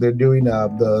TikTok. They're doing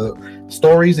the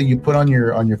stories that you put on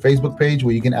your Facebook page,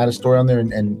 where you can add a story on there,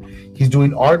 and he's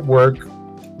doing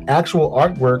actual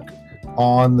artwork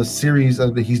on the series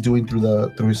that he's doing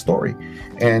through his story.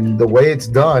 And the way it's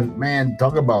done, man,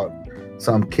 talk about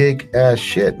some kick-ass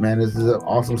shit, man. This is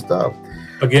awesome stuff.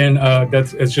 Again,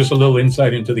 it's just a little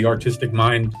insight into the artistic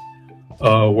mind,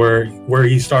 where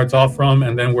he starts off from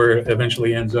and then where it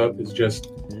eventually ends up is just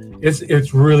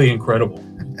it's really incredible.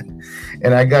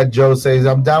 And I got Joe says,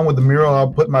 I'm down with the mural.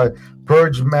 I'll put my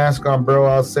purge mask on, bro.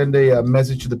 I'll send a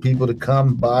message to the people to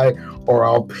come by, or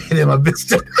I'll pay them a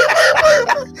visit.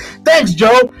 Thanks,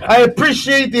 Joe. I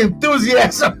appreciate the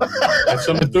enthusiasm. That's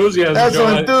some enthusiasm. That's Joe.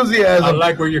 some enthusiasm. I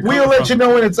like where you're coming We'll let from. you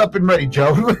know when it's up and ready,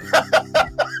 Joe.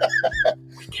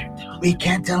 We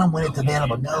can't tell them when it's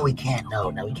available. No, we can't. No,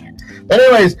 we can't. But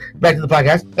anyways, back to the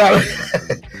podcast.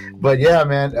 But yeah,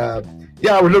 man.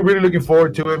 We're really looking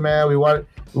forward to it, man. We want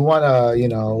for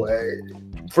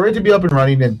it to be up and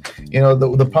running, and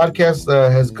the podcast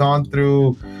has gone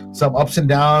through some ups and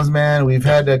downs, man. We've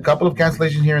had a couple of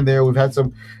cancellations here and there. We've had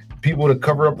some people to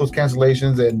cover up those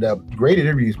cancellations, and great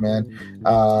interviews, man.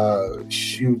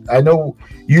 Shoot, I know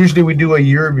usually we do a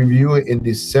year review in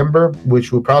December,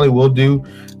 which we probably will do.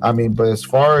 I mean, but as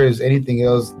far as anything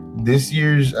else, this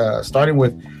year's starting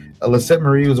with Lisette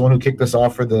Marie was the one who kicked us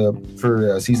off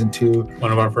for season 2.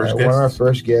 One of our first guests. One of our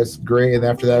first guests, great. And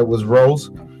after that was Rose,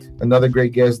 another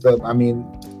great guest. I mean,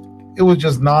 it was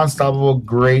just non-stoppable,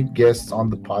 great guests on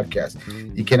the podcast.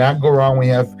 You cannot go wrong when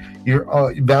you have your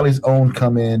Valley's own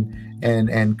come in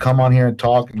and come on here and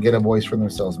talk and get a voice for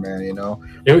themselves, man. You know,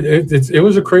 it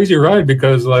was a crazy ride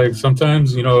because like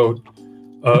sometimes who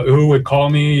would call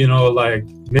me like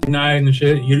midnight and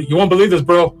shit. You won't believe this,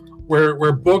 bro.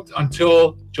 We're booked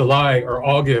until July or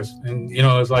August, and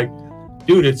it's like,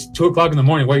 dude, it's 2:00 in the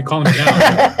morning. Why are you calling me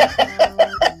now?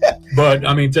 But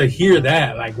I mean, to hear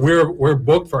that, like we're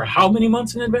booked for how many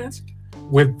months in advance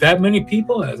with that many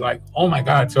people, it's like, oh my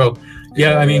god. So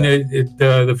yeah, I mean,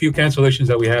 the few cancellations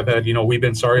that we have had, we've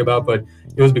been sorry about, but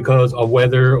it was because of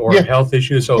weather or health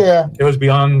issues. So it was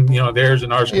beyond theirs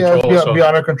and ours control.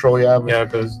 Beyond our control. Yeah,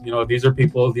 because these are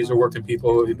people, these are working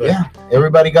people. But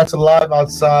everybody got to live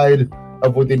outside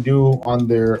of what they do on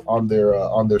their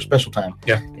special time.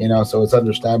 Yeah. So it's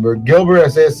understandable. Gilbert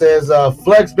says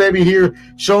Flex baby here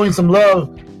showing some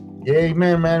love. Hey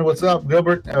man, what's up,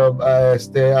 Gilbert?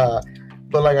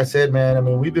 But like I said, man, I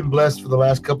mean, we've been blessed for the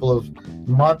last couple of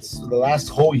months, the last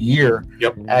whole year.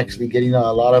 Yep. Actually, getting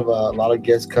a lot of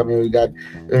guests coming. We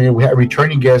had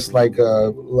returning guests like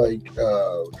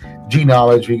G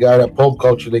Knowledge. We got a Pulp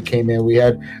Culture that came in. We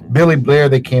had Billy Blair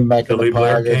that came back. Billy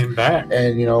Blair came back,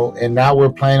 and and now we're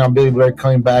planning on Billy Blair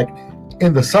coming back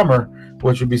in the summer,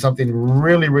 which would be something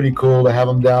really, really cool to have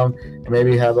him down and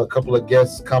maybe have a couple of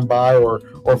guests come by or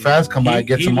fans come by and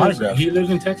get some autographs. He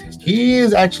lives in Texas. He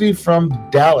is actually from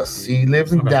Dallas. He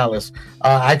lives in Dallas.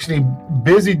 Actually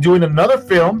busy doing another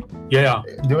film. Yeah.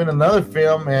 Doing another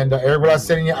film. And Eric Ross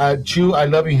sending you, Chew, I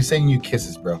love you. He's sending you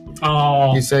kisses, bro.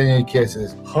 Oh. He's sending you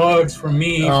kisses. Hugs from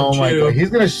me. Oh, my God. He's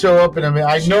going to show up in a minute.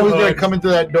 I know he's going to come into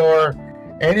that door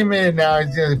any minute now.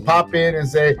 He's going to pop in and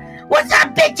say, "What's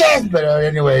up, bitches?" But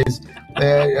anyways,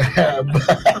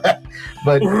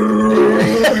 but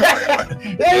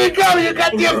there you go. You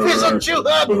got the official Chew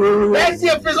hug. That's the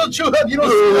official Chew hug. You don't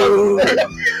see those.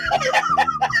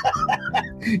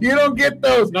 You don't get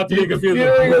those. Not to be confused.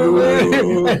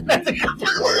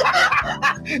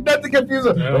 Not to confuse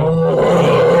them.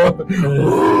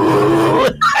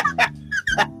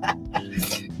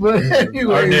 But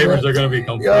anyway, our neighbors are going to be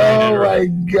complaining. Oh my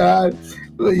God.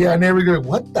 Yeah, neighbors going,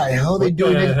 what the hell are they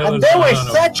doing? They were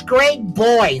such great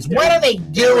boys. Yeah. What are they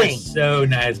doing? So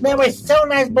nice. They were so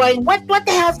nice boys. What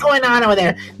the hell's going on over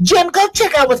there? Jim, go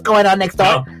check out what's going on next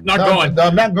door. No,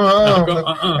 I'm not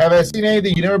going. Have I seen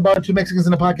anything? You never brought 2 Mexicans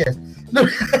in a podcast.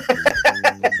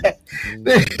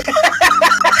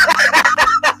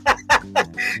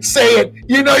 Say it.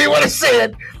 You know you want to say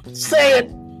it. Say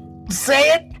it. Say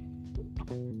it.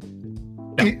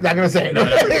 He's not gonna say it. No.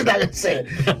 He's not gonna say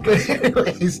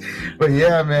it. But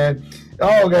yeah, man.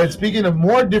 Oh, guys. Speaking of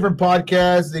more different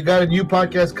podcasts, they got a new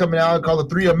podcast coming out called The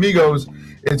Three Amigos.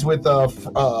 It's with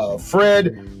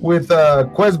Fred, with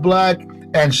Quez Black,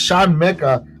 and Sean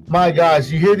Mecca. My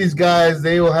gosh, you hear these guys?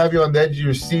 They will have you on the edge of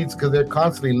your seats because they're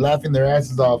constantly laughing their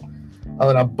asses off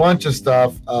on a bunch of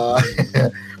stuff.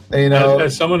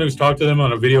 As someone who's talked to them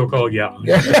on a video call, yeah.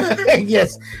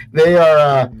 Yes, they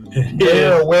are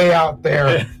way out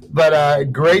there.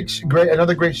 But great,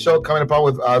 another great show coming up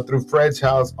with through Fred's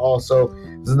house. Also,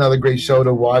 this is another great show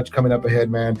to watch coming up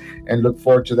ahead, man. And look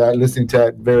forward to that. Listening to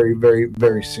that very, very,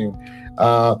 very soon.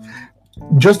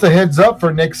 Just a heads up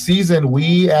for next season.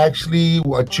 We actually,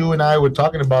 Chew and I were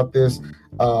talking about this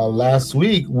last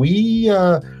week. We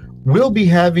will be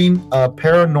having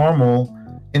paranormal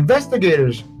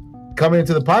investigators coming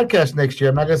into the podcast next year.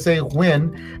 I'm not going to say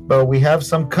when, but we have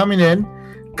some coming in.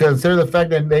 Consider the fact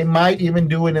that they might even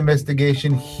do an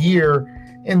investigation here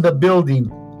in the building.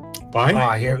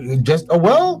 Why?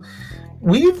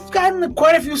 We've gotten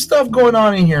quite a few stuff going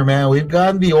on in here, man. We've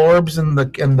gotten the orbs and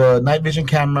the night vision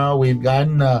camera. We've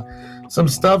gotten some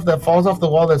stuff that falls off the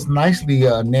wall that's nicely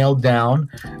nailed down.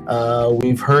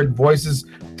 We've heard voices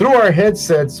through our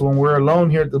headsets when we're alone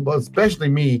here, especially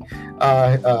me,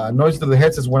 noise through the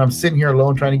headsets when I'm sitting here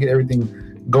alone trying to get everything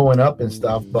going up and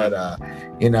stuff. But,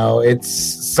 it's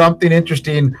something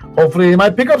interesting. Hopefully they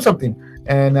might pick up something.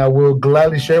 And we'll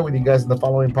gladly share with you guys in the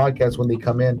following podcast when they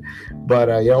come in. But,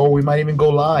 we might even go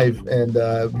live and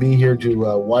be here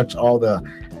to watch all the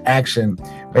action.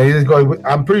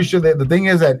 I'm pretty sure that the thing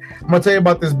is that I'm going to tell you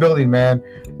about this building, man.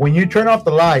 When you turn off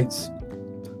the lights,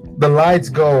 The lights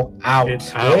go out.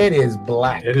 It's out. It is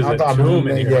black. It is a tomb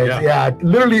in here. Yeah,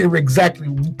 literally, exactly,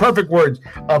 perfect words.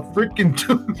 A freaking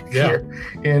tomb here.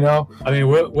 You know. I mean,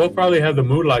 we'll probably have the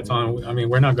mood lights on. I mean,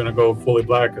 we're not gonna go fully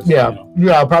black. Yeah,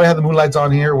 I'll probably have the moonlights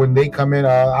on here when they come in.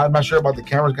 I'm not sure about the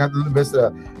cameras. Got to invest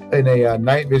in a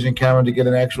night vision camera to get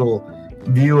an actual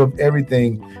view of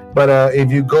everything. But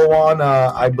if you go on,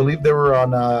 I believe they were on.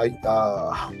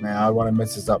 Man, I want to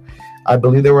mess this up. I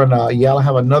believe they were on. Yale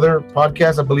have another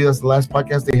podcast. I believe that's the last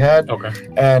podcast they had. Okay.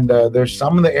 And there's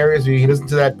some of the areas where you listen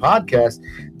to that podcast.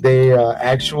 They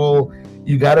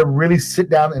you got to really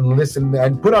sit down and listen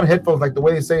and put on headphones, like the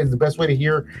way they say is the best way to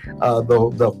hear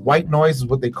the white noise is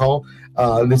what they call.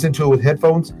 Listen to it with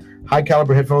headphones, high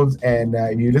caliber headphones, and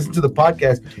if you listen to the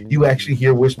podcast, you actually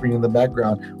hear whispering in the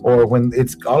background, or when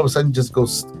it's all of a sudden just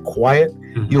goes quiet,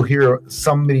 you'll hear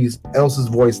somebody else's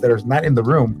voice that is not in the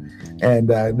room. And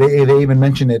they even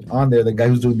mention it on there, the guy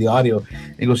who's doing the audio.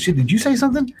 He goes, shit, did you say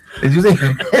something? Did you say?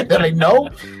 They're like, no.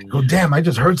 I go, damn, I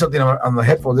just heard something on the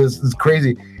headphones. This is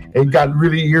crazy. It got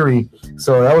really eerie.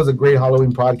 So that was a great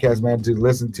Halloween podcast, man, to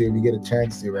listen to if you get a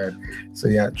chance to, man. So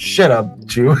yeah, shut up,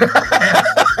 Chew.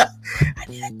 I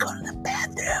need to go to the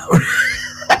bathroom.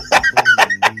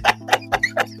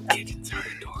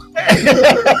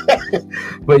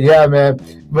 But yeah, man.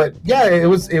 But yeah, it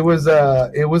was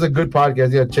a good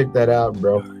podcast. Yeah, check that out,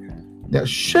 bro. Yeah,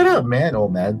 shut up, man. Oh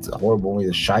man, it's a horrible movie,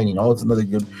 The Shining. Oh, it's another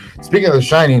good. Speaking of The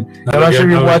Shining, I'm not sure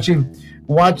if you're watching.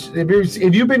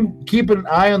 If you've been keeping an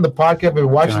eye on the podcast and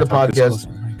watching the podcast.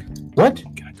 What?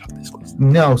 Can I talk this close?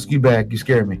 No, skew back. You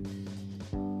scare me.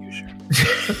 You sure?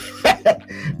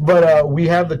 But we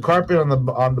have the carpet on the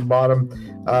bottom.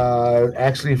 Not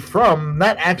actually from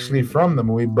the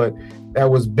movie, but that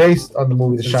was based on the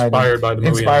movie The Shining. Inspired by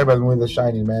the movie The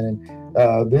Shining, man.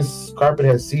 And this carpet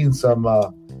has seen some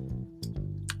a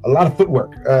lot of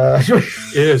footwork.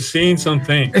 It has seen some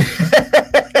things.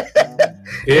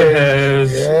 It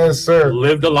has, yes, sir,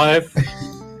 lived a life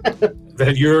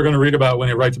that you're going to read about when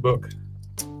it writes a book.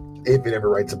 If it ever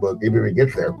writes a book, if it ever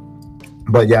gets there.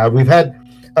 But yeah, we've had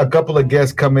a couple of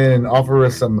guests come in and offer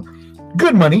us some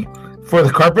good money for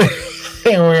the carpet,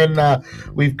 and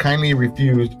we've kindly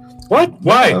refused. What?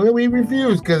 Why? We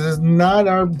refused because it's not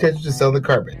our intention to sell the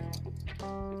carpet.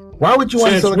 Why would you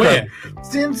want to sell the carpet?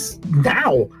 Since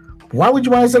now. Why would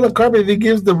you want to sell a carpet if it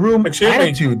gives the room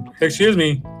attitude? Excuse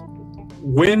me.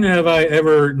 When have I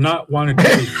ever not wanted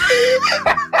to?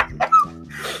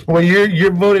 Well,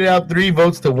 you're voted out 3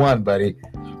 votes to 1, buddy.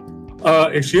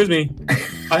 Excuse me.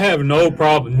 I have no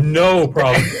problem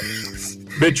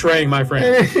betraying my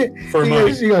friend for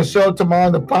money. You're gonna show tomorrow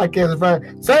on the podcast in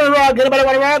front. Sell a rock. Anybody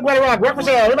want a rock? Want a rock? Rock for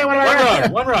sale. Anybody want a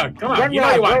rock? One rock. Come on.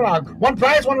 One rock. One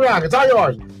price, one rock. It's all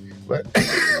yours. But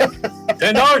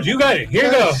 $10. You got it. Here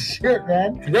you go. Shit,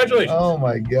 man. Congratulations. Oh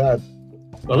my God.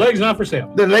 The leg's not for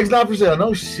sale. The leg's not for sale.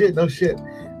 No shit.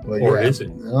 But or is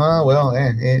it? Well,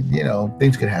 you know,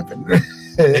 things could happen.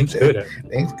 Things could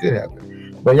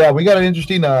happen. But yeah, we got an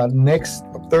interesting next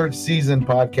 3rd season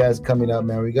podcast coming up,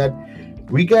 man. We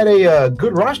got a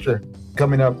good roster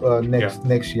coming up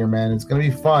next year, man. It's gonna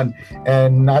be fun,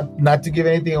 and not to give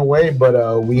anything away,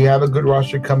 but we have a good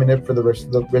roster coming up for the rest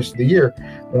of the year.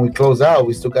 When we close out,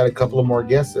 we still got a couple of more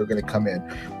guests that are gonna come in.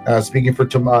 Speaking for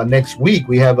next week,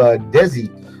 we have Desi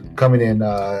coming in,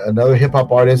 another hip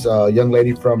hop artist, a young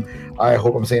lady from, I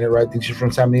hope I'm saying it right, I think she's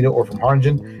from San Benito or from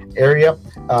Harlingen area.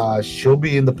 She'll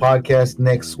be in the podcast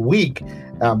next week.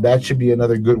 That should be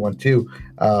another good one too.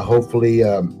 Hopefully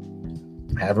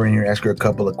have her in here, ask her a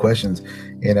couple of questions,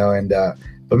 you know. And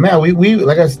but man, we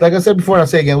like I said before, and I'll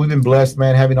say again, we've been blessed,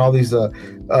 man, having all these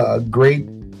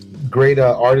great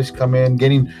artists come in,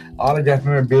 getting autographed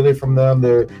memorabilia from them.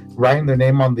 They're writing their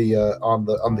name on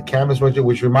the canvas,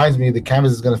 which reminds me, the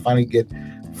canvas is going to finally get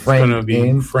framed. It's going to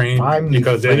be framed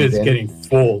because it is getting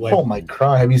full. Like, oh my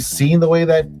God! Have you seen the way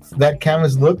that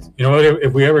canvas looked? You know what?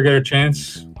 If we ever get a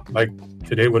chance, like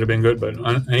today would have been good, but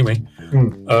anyway,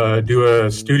 do a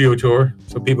studio tour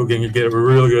so people can get a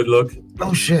really good look.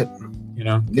 Oh shit! You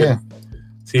know? Yeah.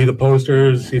 See the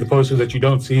posters that you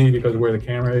don't see because of where the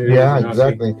camera is. Yeah,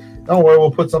 exactly. Don't worry,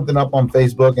 we'll put something up on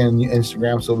Facebook and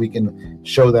Instagram so we can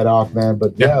show that off, man.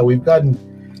 But yeah, we got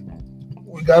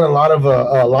a lot of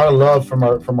love from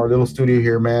our little studio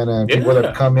here, man, and people that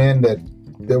have come in that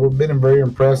we've been very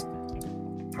impressed.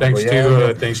 Thanks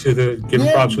to the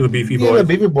giving props to the Beefy Boys. Yeah, the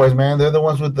Beefy Boys, man. They're the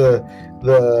ones with I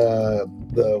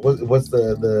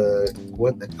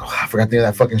forgot the name of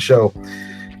that fucking show.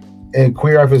 And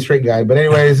Queer Eye for the Straight Guy. But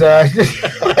anyways,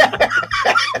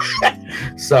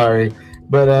 sorry.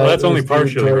 But that's only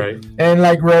partially right. And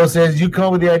like Rose says, you come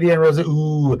up with the idea, and Rose says,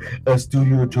 "Ooh, a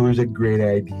studio tour is a great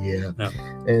idea." Yeah.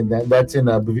 And that's in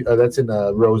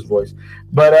Rose's voice.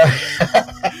 But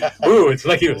ooh, it's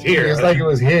like he was here. It's like it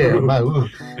was here. Ooh, I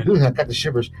got the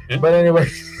shivers. Yeah. But anyway,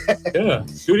 yeah,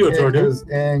 studio tour, dude.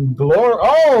 And Glow.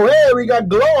 Oh, hey, we got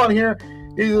Glow on here.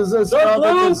 He was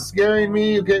scaring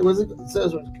me. Okay, was it? It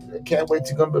says, can't wait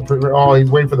to come. Oh,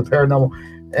 he's waiting for the paranormal.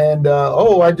 And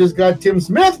I just got Tim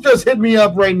Smith just hit me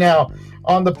up right now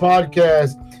on the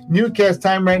podcast. Newcast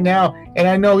time right now, and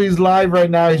I know he's live right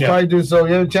now. He's probably doing so.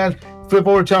 You have a chance, flip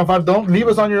over to channel 5. Don't leave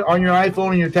us on your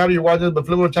iPhone and your tablet you're watching, but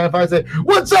flip over to channel 5 and say,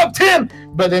 "What's up, Tim?"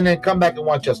 But then come back and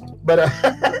watch us. But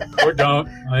or don't.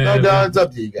 No, it's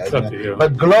up to you guys. It's up to you.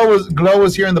 But Glow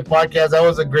was here in the podcast. That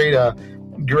was a great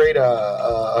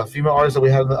female artist that we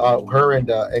had. Her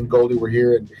and Goldie were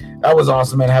here, and that was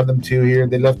awesome, man. Have them two here.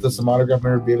 They left us some autograph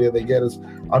memorabilia. They get us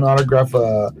an autograph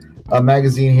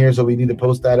magazine here, so we need to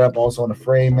post that up also in a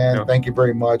frame, man. Yeah. Thank you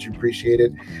very much. Appreciate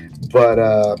it. But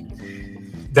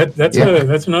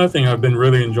that's another thing I've been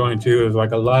really enjoying too, is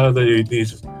like a lot of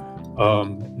these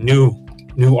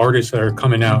new artists that are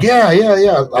coming out. Yeah.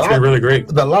 It's been really great.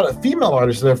 A lot of female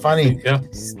artists that are finally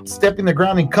stepping the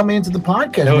ground and coming into the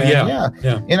podcast. Oh, man.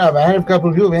 Yeah. You know, I had a couple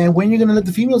of people, man, when are you going to let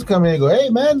the females come in? And go, hey,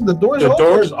 man, the door's open. The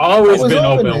door's always been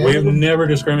open. Man. We've never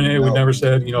discriminated. No. We've never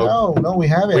said, No, we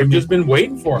haven't. We've just been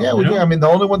waiting for them. Yeah, we do. I mean, the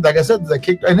only one, like I said, that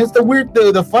kicked. And it's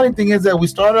the funny thing is that we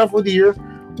started off with the year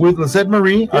with Lisette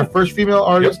Marie, our first female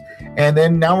artist, and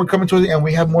then now we're coming towards the end.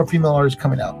 We have more female artists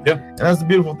coming out. Yep. And that's the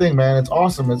beautiful thing, man. It's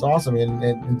awesome.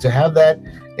 And to have that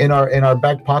in our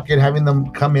back pocket, having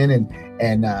them come in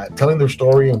and telling their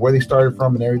story and where they started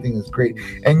from and everything is great.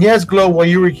 And yes, Glow, while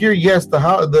you were here, yes, the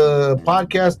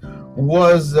podcast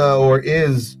was or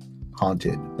is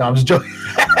haunted. No, I'm just joking.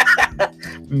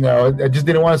 No, I just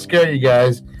didn't want to scare you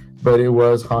guys. But it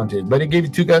was haunted. But it gave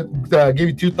you two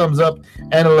thumbs up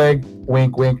and a leg.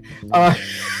 Wink, wink.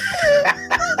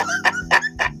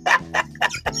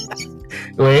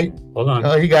 Wait. Hold on.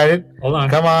 Oh, you got it. Hold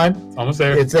on. Come on. It's almost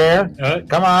there. It's there.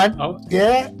 Come on. Oh.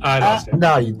 Yeah. I lost it.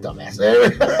 No, you dumbass.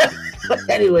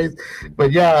 Anyways, but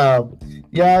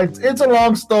it's a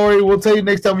long story. We'll tell you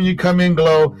next time when you come in,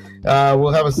 Glow.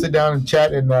 We'll have a sit down and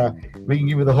chat, and we can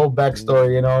give you the whole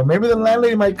backstory. Maybe the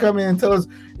landlady might come in and tell us,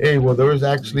 hey, well, there was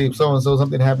actually so and so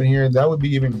something happened here, and that would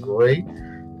be even great.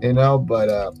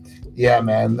 But yeah,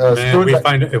 man.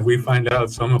 If we find out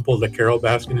someone pulled a Carol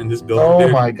Baskin in this building,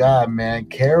 oh my God, man,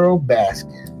 Carol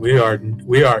Baskin. We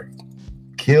are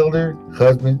killed her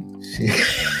husband.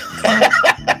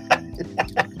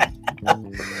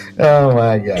 Oh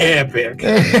my God. Epic.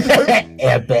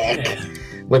 Epic.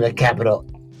 With a capital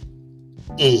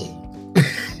E.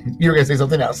 You were gonna say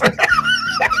something else.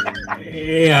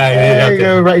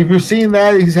 Yeah, right. If you're seeing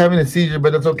that, he's having a seizure,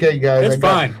 but it's okay, guys. It's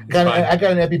fine. I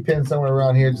got an EpiPen somewhere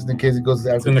around here just in case it goes.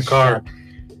 It's in the car.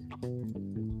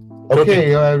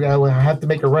 Okay, I will have to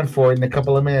make a run for it in a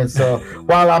couple of minutes. So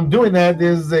while I'm doing that,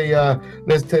 there's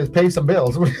let's pay some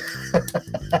bills. The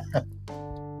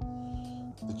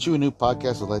Chewy New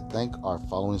Podcast would like to thank our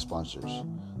following sponsors: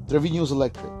 Trevino's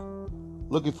Electric.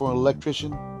 Looking for an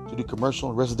electrician to do commercial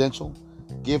and residential?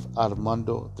 Give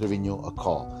Armando Trevino a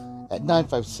call at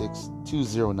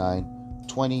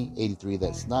 956-209-2083.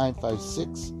 That's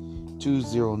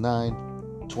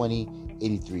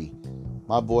 956-209-2083.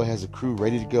 My boy has a crew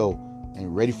ready to go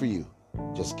and ready for you.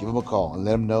 Just give him a call and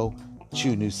let him know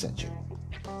Chew News sent you.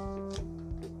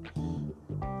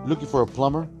 Looking for a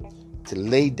plumber to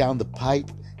lay down the pipe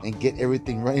and get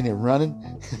everything running and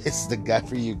running? This is the guy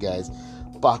for you guys.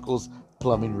 Paco's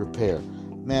Plumbing Repair.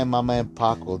 Man, my man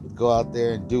Paco will go out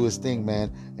there and do his thing,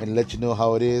 man, and let you know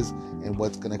how it is and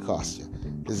what's going to cost you.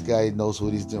 This guy knows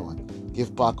what he's doing.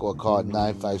 Give Paco a call at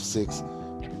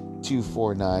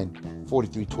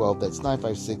 956-249-4312. That's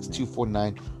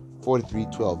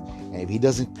 956-249-4312. And if he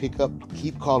doesn't pick up,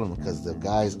 keep calling him because the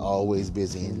guy's always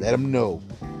busy. And let him know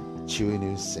Chewy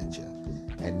News sent you.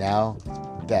 And now,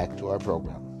 back to our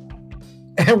program.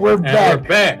 And we're back.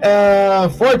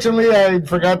 Fortunately, I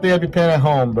forgot the EpiPen at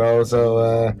home, bro.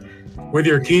 So, with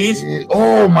your keys?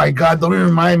 Oh my God! Don't even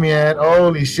remind me, man.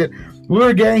 Holy shit! We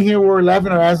were getting here. We were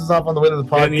laughing our asses off on the way to the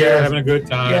podcast. Getting here, having a good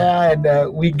time. Yeah,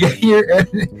 and we get here,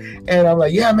 and I'm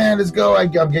like, "Yeah, man, let's go." I'm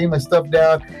getting my stuff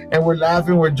down, and we're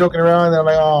laughing, we're joking around. And I'm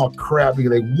like, "Oh crap!" He's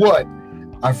like, "What?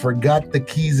 I forgot the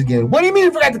keys again." What do you mean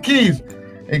you forgot the keys?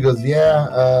 And he goes, "Yeah,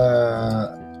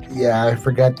 I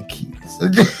forgot the keys."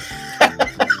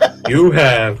 You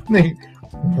have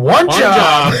one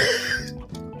job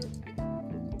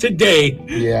today.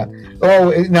 Yeah. Oh,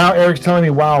 now Eric's telling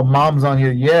me, wow, Mom's on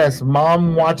here. Yes,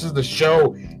 Mom watches the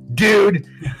show dude.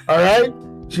 All right?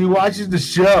 She watches the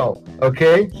show,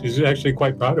 okay? She's actually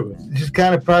quite proud of us. She's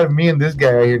kind of proud of me and this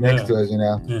guy right here next to us,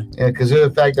 because of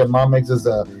the fact that mom makes us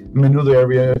a menudo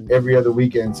every other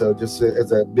weekend. So just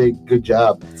it's a good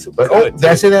job. But did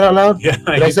I say that out loud? Yeah.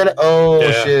 Did I say that? Oh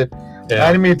shit! Yeah.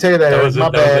 I didn't mean to tell you that. That was my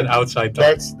bad. was an outside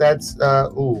talk. That's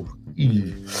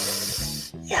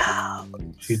yeah.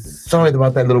 Sorry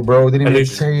about that, little bro. Didn't even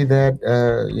tell you that.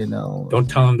 Don't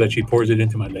tell him that she pours it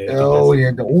into my leg. Oh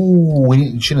yeah. Ooh,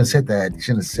 you shouldn't have said that. You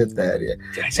shouldn't have said that. Yeah.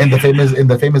 And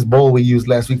the famous bowl we used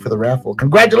last week for the raffle.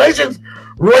 Congratulations,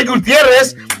 Roy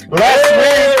Gutierrez,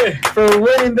 last week for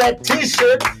winning that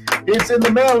T-shirt. It's in the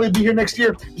mail. It'll be here next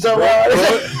year. So.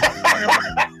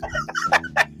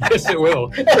 Yes, it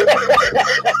will.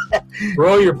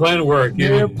 Bro, your plan worked.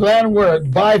 Your plan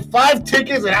worked. Buy 5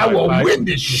 tickets and I will win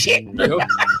this shit.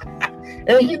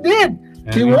 And he did.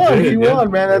 He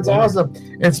won, man. That's awesome.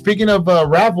 And speaking of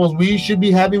raffles, we should be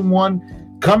having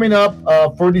one coming up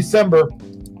for December.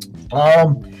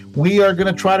 We are going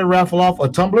to try to raffle off a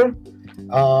tumbler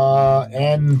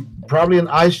and probably an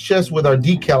ice chest with our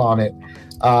decal on it.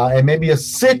 And maybe a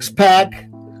 6-pack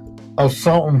of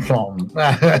something.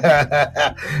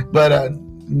 But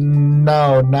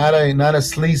no, not a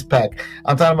sleaze pack.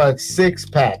 I'm talking about a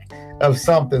 6-pack of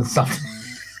something.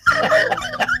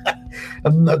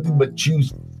 Of nothing but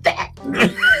choose fat. Why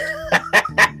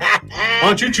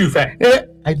don't you chew fat? Yeah,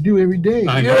 I do every day.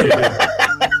 I know you do.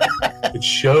 It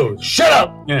shows. Shut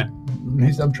up. Yeah. At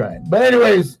least I'm trying. But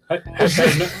anyways.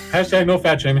 Hashtag no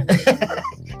fat shaming.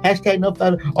 Hashtag no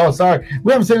fat. Oh, sorry.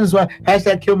 We haven't said this one.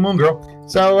 Hashtag kill Moon Girl.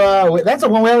 So that's the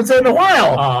one we haven't said in a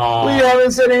while. Aww. We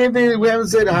haven't said anything. We haven't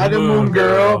said hi to Moon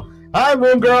Girl. Hi,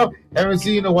 Moon Girl. Haven't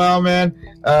seen you in a while, man.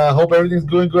 Hope everything's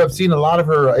going good. I've seen a lot of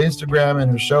her Instagram and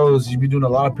her shows. She's been doing a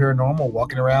lot of paranormal,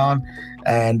 walking around.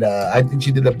 And I think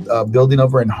she did a building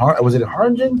over in was it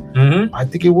Harlingen? Mm-hmm. I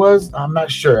think it was. I'm not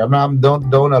sure.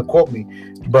 Don't quote me.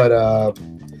 But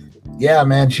yeah,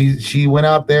 man, she went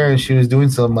out there and she was doing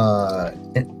some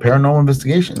paranormal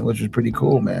investigation, which was pretty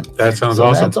cool, man. That sounds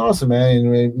awesome. That's awesome, man.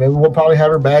 And maybe we'll probably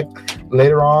have her back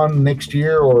later on next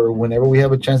year or whenever we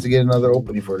have a chance to get another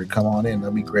opening for her to come on in.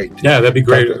 That'd be great. Yeah, that'd be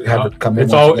great. Have her come in.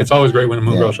 It's always great when a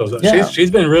Moon Girl shows up. Yeah. She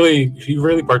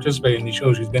really participated in these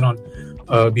shows. She's been on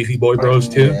Beefy Boy Bros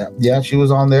too. Yeah, she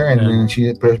was on there and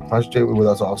she participated with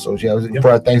us also. She was for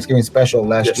our Thanksgiving special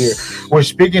last year. We're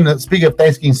speaking of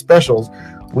Thanksgiving specials.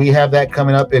 We have that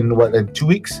coming up in 2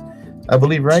 weeks, I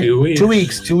believe, right? 2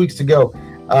 weeks. 2 weeks to go.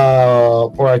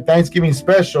 For our Thanksgiving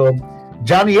special,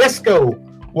 Johnny Esco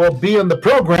will be on the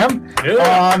program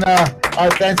on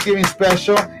our Thanksgiving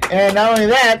special. And not only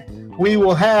that, we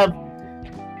will have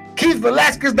Keith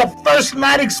Velasquez, the First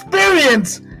Night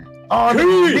Experience on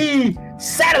the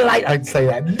satellite. I'd say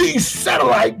that. The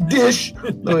satellite dish.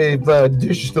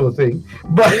 Dish is still a thing.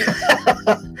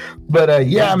 But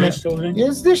yeah, man.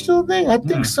 Is this still a thing? I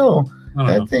think so.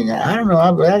 I don't know.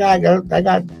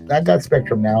 I got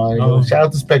Spectrum now. Shout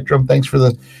out to Spectrum. Thanks for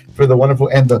the wonderful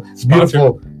and the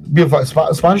beautiful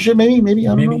sponsorship. Maybe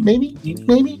I don't know. Maybe.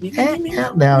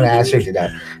 No, I shake it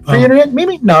down. Free internet?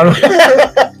 Maybe no.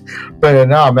 But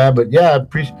no, man. But yeah,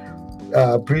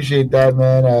 appreciate that,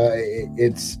 man.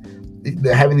 It's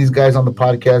having these guys on the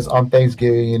podcast on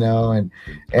Thanksgiving,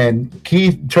 and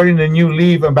Keith turning a new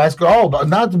leaf on basketball. Oh,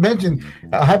 not to mention,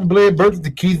 happy belated birthday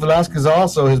to Keith Velasquez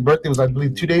also. His birthday was, I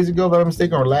believe, 2 days ago, if I'm not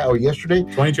mistaken, or yesterday.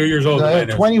 22 years old.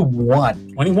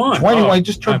 21. 21. Oh, he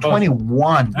just turned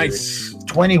 21. Nice.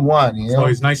 21. So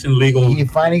he's nice and legal. He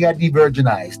finally got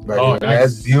de-virginized. Oh, nice.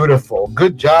 That's beautiful.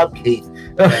 Good job, Keith.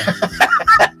 Yeah.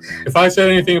 If I said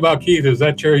anything about Keith, is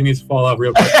that cherry needs to fall out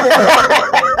real quick.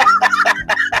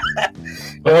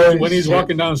 When he's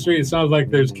walking down the street, it sounds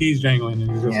like there's keys jangling.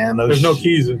 And there's no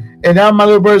keys. And now my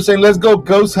little brother's saying, let's go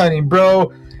ghost hunting,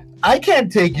 bro. I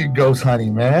can't take you ghost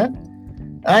hunting,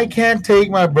 man. I can't take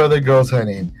my brother ghost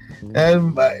hunting.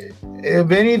 And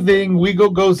if anything, we go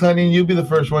ghost hunting, you'll be the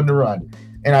first one to run.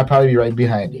 And I'll probably be right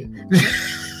behind you.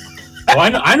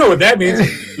 Well, I know what that means.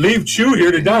 Leave Chew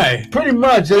here to die. Pretty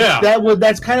much.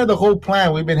 That's kind of the whole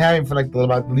plan we've been having for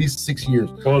about at least 6 years.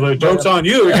 Well, the joke's on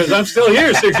you because I'm still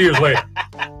here 6 years later.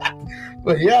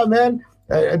 But yeah, man,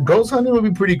 ghost hunting would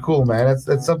be pretty cool, man.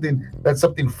 That's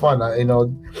something fun.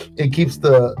 It keeps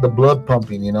the blood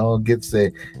pumping. Gets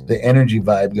the energy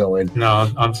vibe going.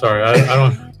 No, I'm sorry, I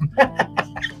don't.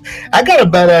 I got a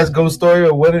badass ghost story.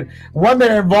 One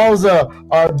that involves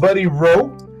our buddy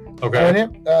Ro. Okay. In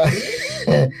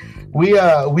it.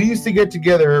 We used to get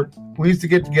together.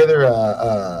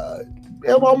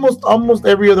 Almost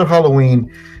every other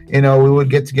Halloween we would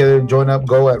get together, join up,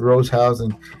 go at Rose's house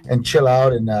and chill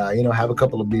out and have a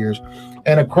couple of beers.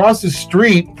 And across the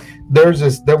street, there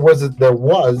was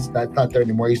not there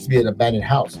anymore. It used to be an abandoned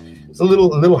house. It's a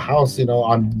little house,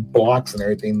 on blocks and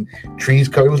everything, trees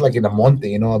covered. It was like in a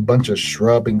monte, a bunch of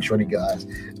shrub and shorty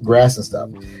grass and stuff.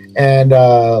 And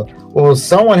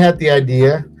someone had the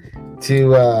idea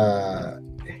to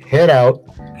head out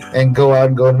and go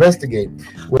investigate,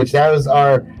 which that was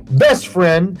our best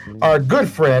friend, our good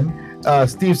friend,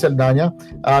 Steve Saldana,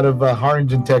 out of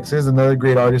Harlingen, Texas, another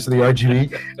great artist of the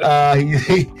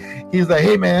RGB. He's like,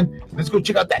 hey man, let's go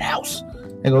check out that house.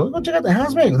 And go, let's go check out the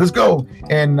house, man. Let's go.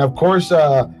 And of course,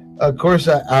 our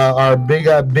big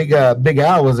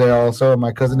Al was there also,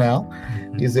 my cousin Al.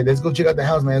 He said, let's go check out the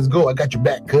house, man. Let's go. I got your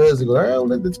back, cuz. He goes, all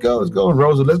right, let's go. And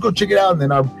Rose, let's go check it out. And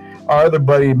then our other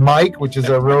buddy Mike, which is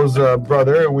Rose's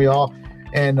brother,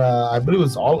 and I believe it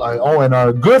was and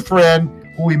our good friend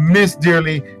who we miss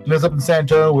dearly, lives up in San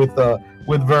Antonio with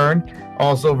Vern.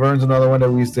 Also, Vern's another one that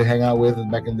we used to hang out with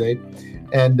back in the day.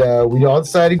 And we all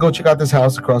decided to go check out this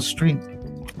house across the street.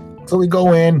 So we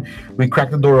go in, we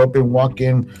crack the door open, walk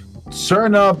in. Sure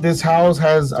enough, this house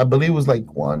has, I believe it was like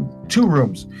 2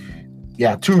 rooms.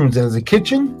 Yeah, 2 rooms. There's a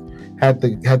kitchen, had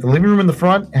the living room in the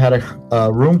front, had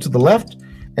a room to the left,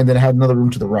 and then it had another room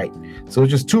to the right. So it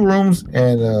was just 2 rooms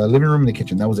and a living room and a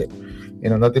kitchen. That was it.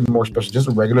 Nothing more special, just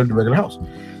a regular house.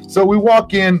 So we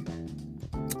walk in,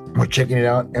 we're checking it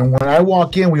out, and when I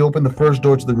walk in, we open the first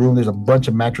door to the room. There's a bunch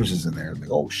of mattresses in there. Like,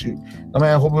 oh shoot! I mean,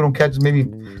 I hope we don't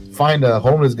find a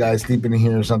homeless guy sleeping in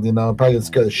here or something. Probably gonna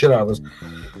scare the shit out of us.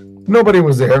 Nobody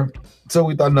was there, so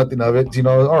we thought nothing of it.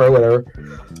 All right, whatever.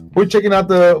 We're checking out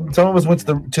some of us went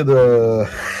to the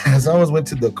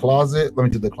closet.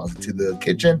 To the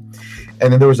kitchen,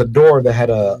 and then there was a door that had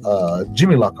a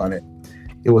Jimmy lock on it.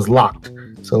 It was locked,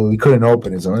 so we couldn't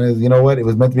open it. So you know what? It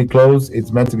was meant to be closed.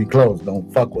 It's meant to be closed.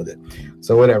 Don't fuck with it.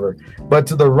 So whatever. But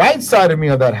to the right side of me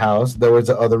of that house, there was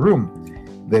the other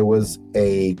room. There was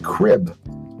a crib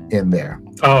in there.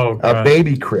 Oh, God. A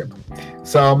baby crib.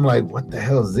 So I'm like, what the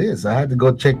hell is this? I had to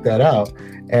go check that out.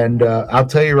 And I'll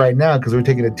tell you right now, because we're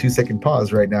taking a 2-second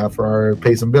pause right now for our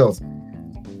pay some bills.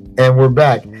 And we're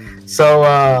back. So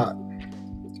I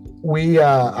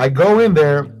go in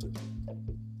there.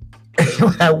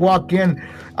 When I walk in,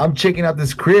 I'm checking out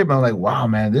this crib. I'm like, wow,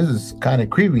 man, this is kind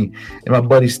of creepy. And my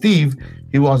buddy Steve,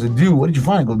 he wants to do, what did you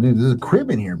find? I go, dude, there's a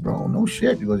crib in here, bro. No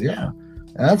shit. He goes, yeah.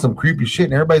 And that's some creepy shit.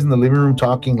 And everybody's in the living room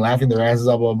talking, laughing their asses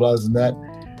off, blah, blah, blah, and that.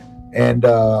 And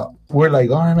we're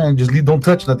like, all right, man, just leave, don't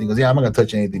touch nothing. He goes, yeah, I'm not going to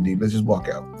touch anything, dude. Let's just walk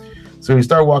out. So we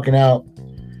start walking out.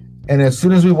 And as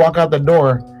soon as we walk out the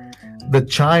door, the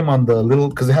chime on the little,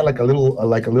 because it had like a little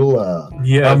umbrella.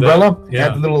 It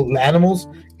had the little animals.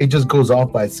 It just goes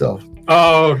off by itself.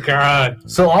 Oh, God.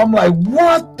 So I'm like,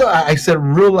 what the? I said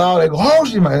real loud, like, oh,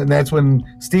 shit. And that's when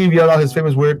Steve yelled out his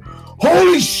famous word,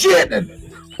 holy shit. And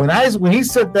when he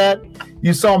said that,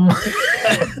 you saw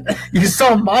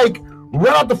Mike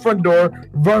run out the front door.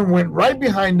 Vern went right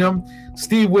behind him.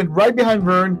 Steve went right behind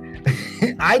Vern.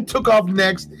 I took off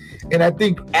next, and I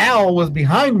think Al was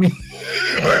behind me.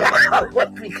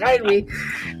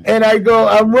 And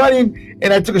I'm running,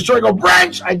 and I took a short, I go,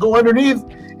 branch. I go underneath.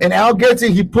 And Al gets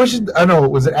it. He pushes. Oh no,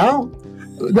 was it Al?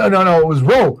 No, it was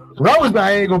Ro. Ro was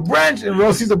behind. He go branch, and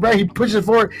Ro sees the branch. He pushes it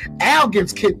forward. Al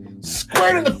gets kicked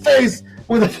square in the face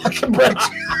with a fucking branch.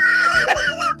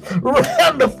 Right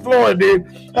on the floor, dude.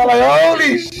 I'm like,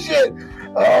 holy shit!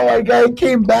 Oh my God! He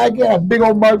came back. Yeah, big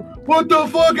old mark. What the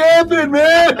fuck happened,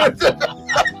 man?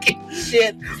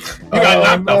 Shit! You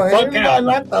got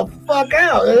knocked the fuck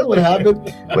out. That's what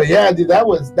happened. But yeah, dude, that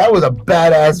was a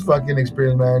badass fucking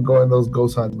experience, man. Going those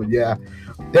ghost hunts. But yeah,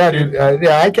 dude.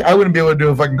 I wouldn't be able to do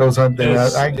a fucking ghost hunt thing.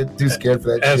 I get too scared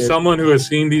for that. As someone who has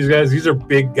seen these guys, these are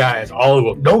big guys, all of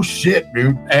them. No shit,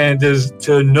 dude. And just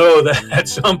to know that at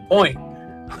some point,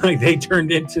 like they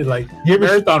turned into like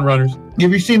marathon runners. You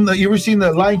ever seen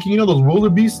the Lion King? You know those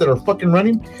wildebeests that are fucking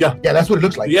running? Yeah, that's what it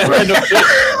looks like. Yeah, no shit.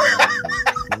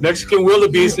 Mexican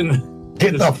wildebeest and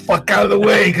get the fuck out of the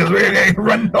way because we're getting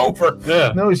run over.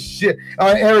 Yeah, no shit.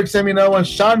 All right, Eric sent me another one.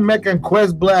 Sean Mecca and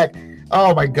Quest Black.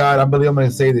 Oh my God, I believe I'm gonna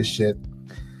say this shit.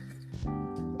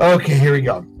 Okay, here we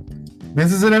go.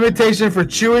 This is an invitation for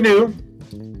Chew-a-New.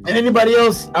 And anybody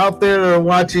else out there that are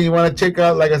watching, you want to check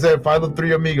out, like I said, Five of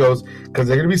Three Amigos, because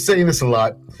they're going to be saying this a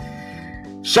lot.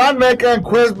 Sean Mecca and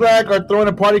Quest Black are throwing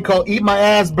a party called Eat My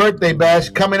Ass Birthday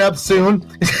Bash coming up soon.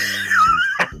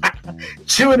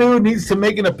 Chew-a-New needs to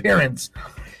make an appearance.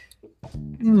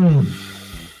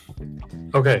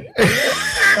 Okay.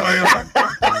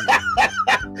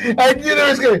 I knew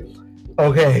there was going to be.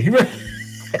 Okay.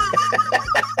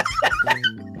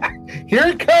 Here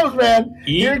it comes, man.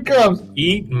 Here it comes.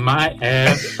 Eat my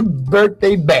ass.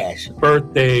 Birthday bash.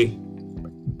 Birthday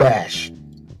bash.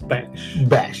 Bash.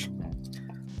 Bash.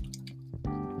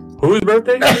 Whose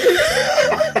birthday?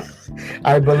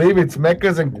 I believe it's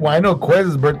Mecca's, and I know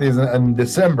Quez's birthday is in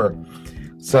December.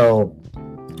 So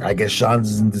I guess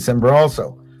Sean's is in December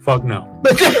also. Fuck no.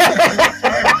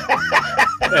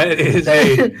 That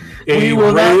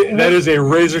is a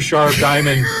razor sharp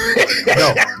diamond.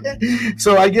 No.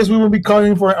 So I guess we will be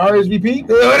calling for an RSVP.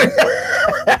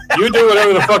 You do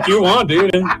whatever the fuck you want,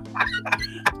 dude.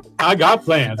 I got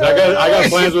plans. I got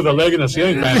plans with a leg and a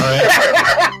ceiling fan, all right?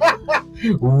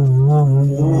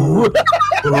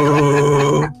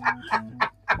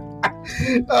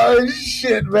 Oh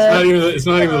shit, man! It's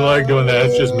not even the leg doing that.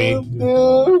 It's just me.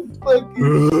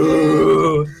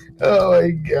 Oh my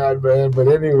god, man! But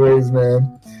anyways,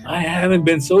 man, I haven't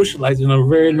been socialized in a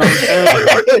very long time.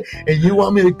 And you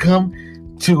want me to come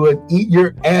to an eat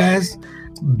your ass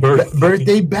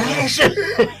birthday bash?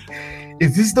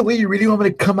 Is this the way you really want me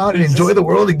to come out and enjoy the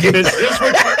world again? Is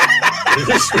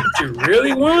this what you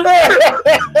really want?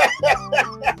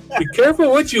 Be careful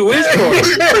what you wish for.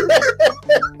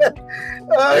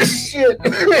 Oh shit!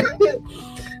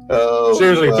 Oh,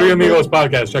 seriously, Three Amigos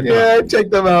podcast. Check them out. Yeah, check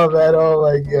them out, man. Oh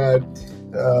my god!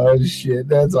 Oh shit,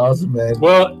 that's awesome, man.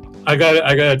 Well, I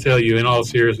gotta tell you, in all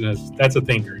seriousness, that's a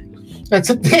thinker. That's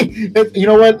a thing. You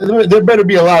know what? There better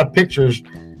be a lot of pictures.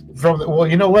 Well,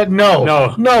 you know what? No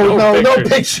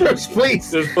pictures,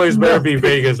 please. This place better be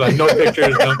Vegas. Like no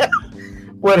pictures. No.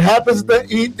 What happens in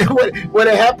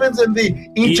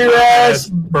the eat your ass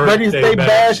birthday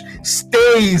bash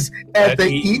stays at the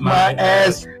eat my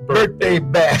ass birthday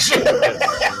bash.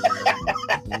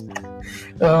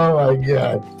 Oh my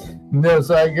god! No,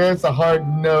 so I guess a hard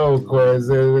no, because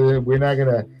we're not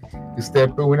gonna step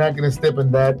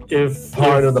in that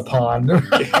part of the pond.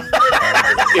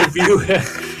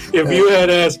 If you had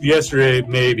asked yesterday,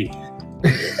 maybe.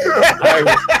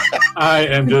 I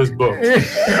am just booked.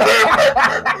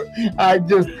 I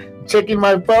just checking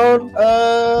my phone.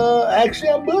 Actually,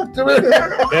 I'm booked.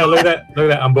 Yeah, look at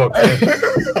that. I'm booked.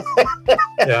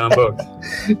 Yeah, I'm booked.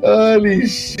 Holy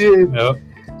shit. Yep.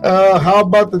 How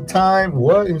about the time?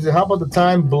 How about the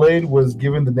time Blade was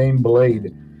given the name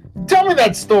Blade? Tell me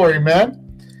that story, man.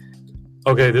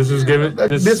 Okay, this is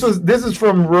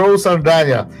from Rose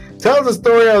Saldana. Tells the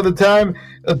story of the time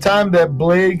that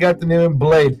Blade got the name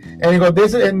Blade, and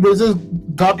this is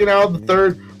talking out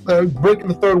breaking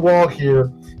the third wall here,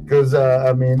 because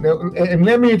and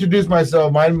let me introduce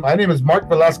myself. My name is Mark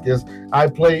Velasquez. I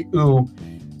play U.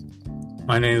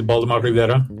 My name is Baldemar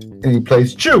Rivera, and he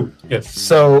plays Chew. Yes.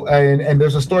 So and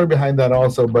there's a story behind that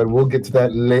also, but we'll get to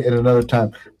that at another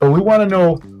time. But we want to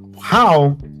know,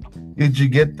 how did you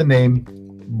get the name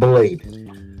Blade?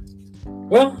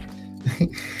 Well,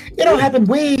 it all happened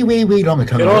way long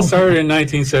ago. It all started in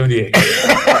 1978,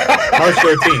 March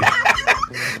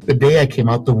 13th. The day I came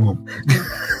out the womb.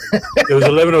 It was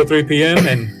 11:03 p.m.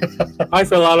 and I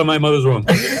fell out of my mother's womb.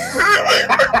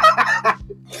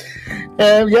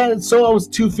 Yeah, so I was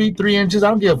 2 feet 3 inches. I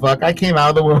don't give a fuck. I came out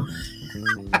of the womb.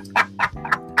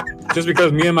 Just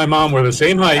because me and my mom were the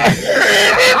same height,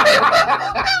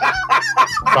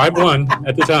 5'1"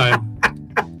 at the time.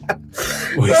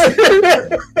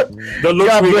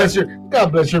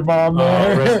 God bless your mom,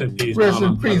 man. Rest in peace, rest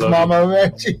Mama. in peace, Mama,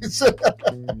 man. Jesus.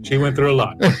 She went through a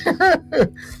lot. The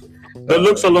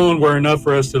looks alone were enough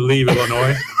for us to leave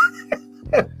Illinois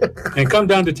and come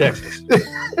down to Texas.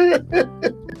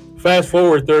 Fast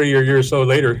forward 30 years or so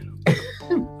later,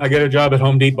 I get a job at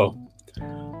Home Depot.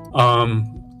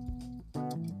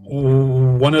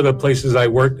 One of the places I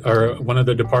worked, or one of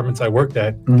the departments I worked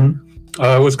at,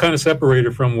 was kind of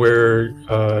separated from where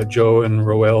Joe and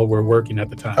Roel were working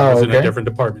at the time. I was in a different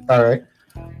department. All right.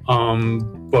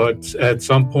 But at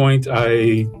some point,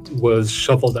 I was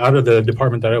shuffled out of the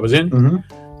department that I was in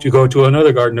to go to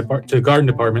another garden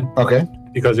department. Okay.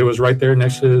 Because it was right there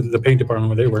next to the paint department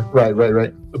where they were.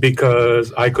 Right.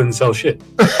 Because I couldn't sell shit.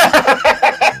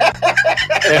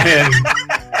 And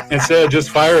instead of just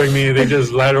firing me, they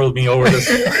just lateraled me over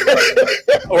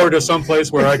to some place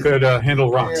where I could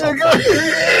handle rocks.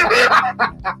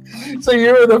 So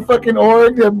you were the fucking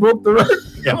org that broke the rock?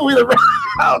 Yeah.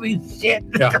 Holy shit.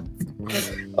 Yeah.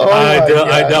 Oh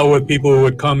I dealt with people who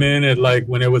would come in at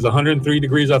when it was 103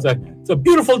 degrees outside. It's a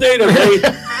beautiful day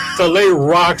to lay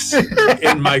rocks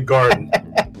in my garden.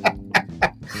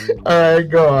 All right,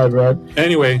 go on, man.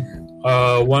 Anyway,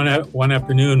 one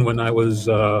afternoon when I was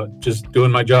just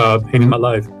doing my job, hating my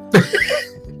life,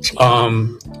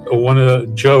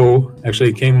 Joe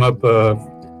actually came up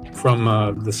from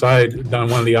the side down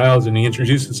one of the aisles, and he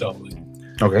introduced himself.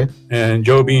 Okay. And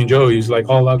Joe being Joe, he's like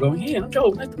all out going, "Hey, I'm Joe.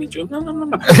 Nice to meet you." No.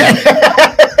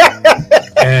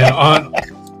 And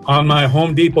on my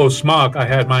Home Depot smock, I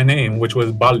had my name, which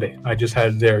was Balde. I just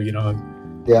had it there, Yeah.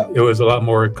 It was a lot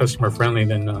more customer friendly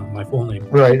than my full name.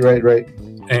 Right.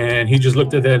 And he just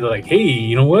looked at that like, "Hey,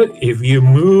 you know what? If you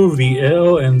move the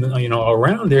L and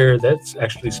around there, that's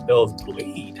actually spells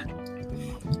Blade."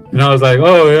 And I was like,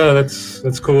 "Oh yeah,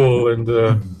 that's cool." And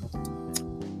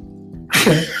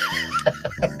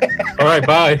all right,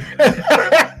 bye.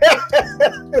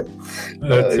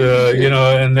 But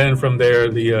and then from there,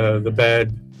 the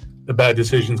bad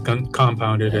decisions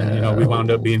compounded, and we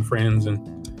wound up being friends, and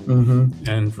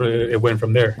it went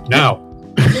from there. Now,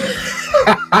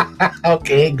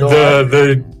 okay, go on.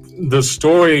 The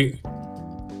story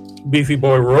Beefy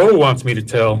Boy Rowe wants me to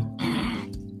tell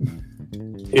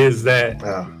is that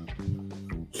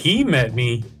he met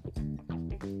me.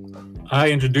 I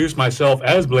introduced myself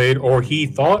as Blade, or he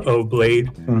thought of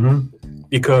Blade,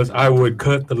 because I would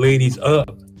cut the ladies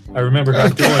up. I remember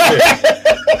him doing it.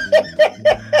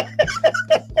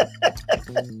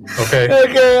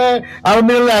 Okay. I don't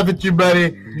mean to laugh at you,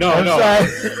 buddy. No.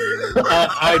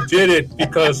 I did it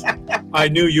because I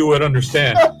knew you would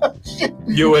understand.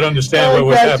 You would understand what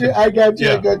was happening. I got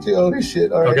you. Holy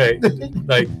shit. All right.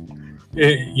 Okay.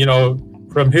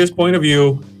 From his point of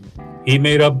view, he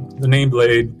made up the name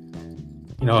Blade.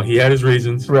 He had his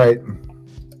reasons. Right.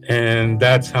 And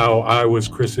that's how I was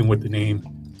christened with the name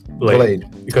Blade.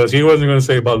 Because he wasn't going to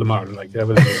say Valdemar. Like, that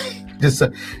was just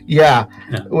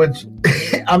which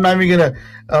I'm not even gonna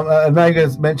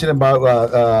mention about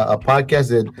a podcast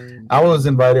that I was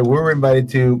invited. We were invited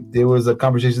to. There was a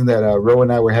conversation that Ro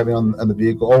and I were having on the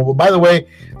vehicle. Oh, well, by the way,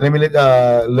 let me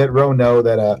let Ro know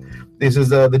that this is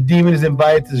the Demon is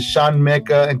invited to the Sean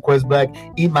Mecca and Quest Black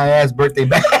Eat My Ass birthday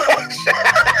bash.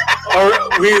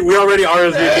 We already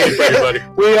RSVP'd for everybody.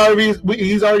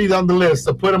 He's already on the list,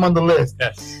 so put him on the list.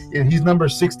 Yes. Yeah, he's number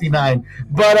 69.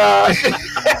 But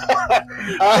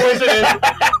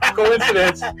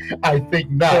coincidence. I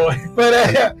think not. But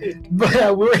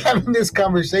we're having this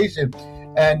conversation,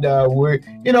 and we're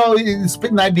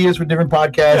spitting ideas for different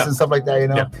podcasts and stuff like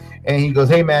that. And he goes,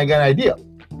 "Hey man, I got an idea."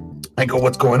 I go,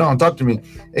 "What's going on? Talk to me."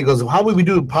 He goes, "How would we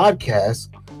do a podcast,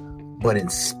 but in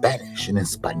Spanish and in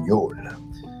Espanol?"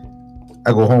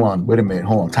 I go, "Hold on, wait a minute,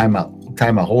 hold on, time out,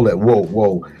 hold it,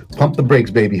 whoa, pump the brakes,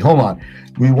 baby, hold on.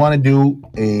 We want to do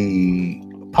a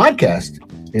podcast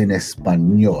in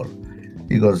Espanol."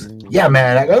 He goes, "Yeah,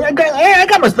 man, I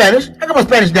got my Spanish,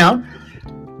 down.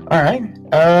 All right,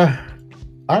 I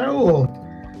don't know,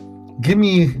 give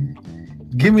me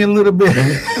a little bit."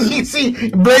 You see,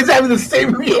 Blade's having the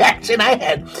same reaction I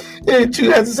had. Chu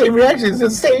has the same reaction. It's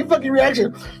the same fucking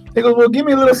reaction. He goes, "Well, give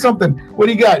me a little something. What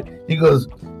do you got?" He goes,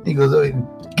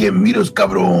 "Give me those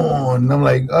cabrón." And I'm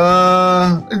like,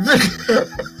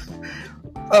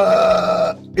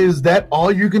 is that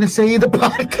all you're gonna say in the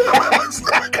podcast?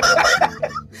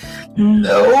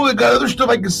 No, I got other stuff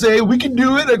I can say. We can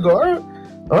do it. I go,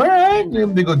 all right.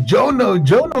 And they go, Joe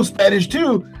knows Spanish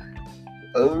too.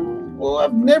 Well,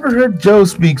 I've never heard Joe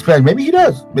speak Spanish. Maybe he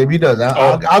does.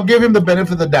 I'll give him the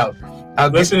benefit of the doubt.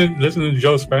 Listen to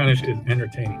Joe's Spanish is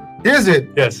entertaining. Is it?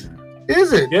 Yes.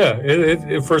 Is it? Yeah.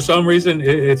 It for some reason,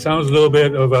 it sounds a little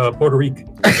bit of Puerto Rican.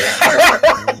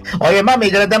 Oye, mami,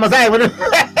 ¿qué le estamos ahí?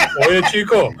 Oye,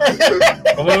 chico,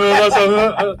 ¿cómo me vas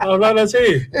a hablar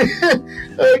así?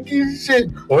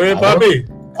 Shit. Oye, papi,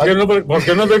 ¿por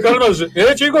qué no te calmas?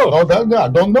 Chico. I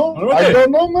don't know. Okay. I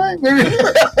don't know, man.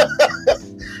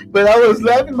 But I was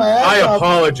laughing my ass off. I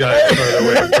apologize, by the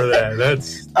way, for that.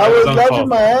 I was laughing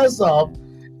my ass off.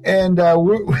 And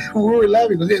we were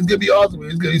laughing because it's gonna be awesome.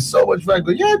 It's gonna be so much fun. I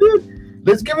go, yeah, dude,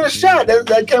 let's give it a shot.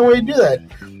 I can't wait to do that.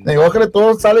 Y ojalá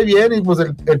todo sale bien y pues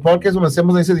el podcast que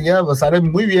hacemos ese día sale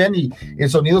muy bien y el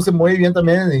sonido se mueve bien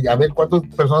también y a ver cuántas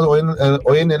personas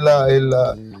oyen el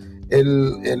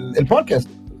podcast.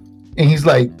 And he's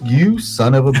like, "You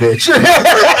son of a bitch."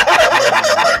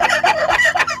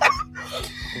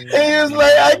 And he was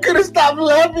like, I couldn't stop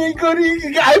laughing.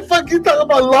 I fucking talk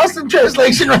about Lost in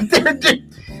Translation right there, dude.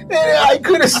 And I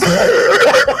couldn't stop.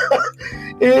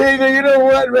 And you know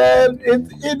what, man?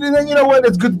 You know what?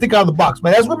 It's good to think out of the box,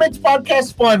 man. That's what makes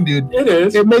podcasts fun, dude. It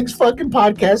is. It makes fucking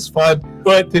podcasts fun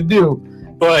to do.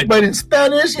 But in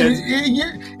Spanish,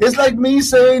 it's like me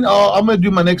saying, "Oh, I'm gonna do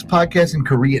my next podcast in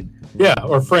Korean." Yeah,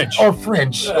 or French. Or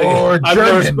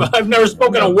German. I've never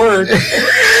spoken a word of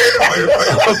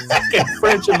fucking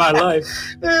French in my life.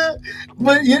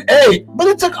 But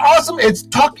it's like awesome. It's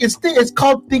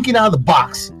called thinking out of the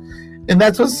box, and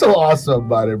that's what's so awesome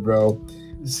about it, bro.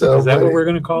 So is that what we're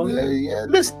gonna call it? Yeah,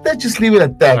 let's just leave it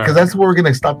at that because that's where we're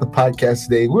gonna stop the podcast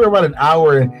today. We're about an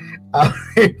hour.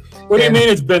 What do you mean?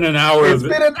 It's been an hour. It's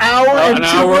been an hour. An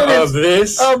hour of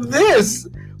this. Of this.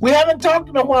 We haven't talked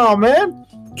in a while, man.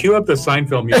 Cue up the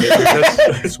Seinfeld music.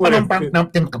 That's what you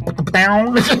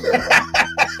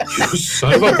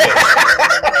son of a bitch.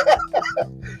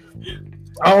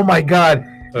 Oh my God!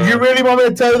 You really want me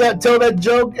to tell that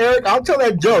joke, Eric? I'll tell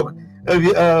that joke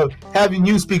of having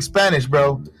you speak Spanish,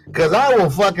 bro. Because I will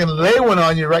fucking lay one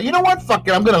on you, right? You know what? Fuck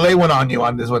it. I'm gonna lay one on you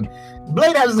on this one.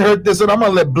 Blade hasn't heard this one. I'm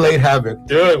gonna let Blade have it.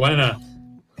 Do it. Why not?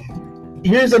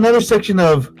 Here's another section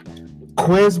of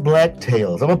Quez Black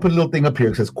Tales. I'm gonna put a little thing up here.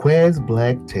 It says Quez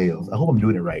Black Tales. I hope I'm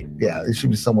doing it right. Yeah, it should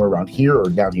be somewhere around here or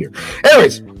down here.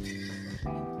 Anyways,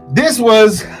 this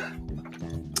was,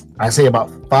 I say,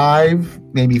 about 5,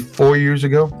 maybe 4 years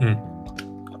ago.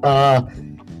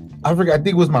 I forgot. I think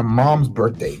it was my mom's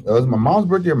birthday. It was my mom's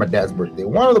birthday or my dad's birthday.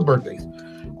 One of the birthdays.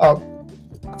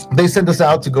 They sent us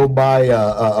out to go buy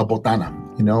a botana,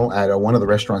 at one of the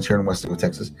restaurants here in Westlake,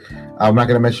 Texas. I'm not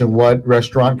going to mention what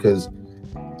restaurant because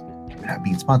we're not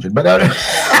being sponsored, but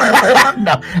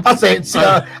no, I'll say it.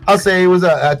 I'll say it was.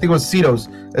 I think it was Cito's.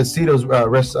 Cito's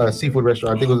seafood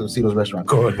restaurant. I think it was a Cito's restaurant.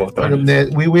 Good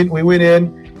botana. We went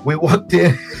in. We walked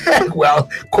in. Well,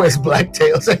 Quest Black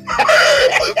Tales.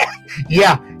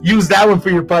 Yeah, use that one for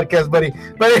your podcast, buddy.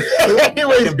 But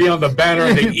anyways, can be on the banner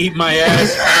and they eat my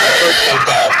ass.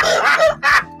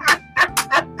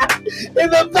 In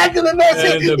the back of the notes,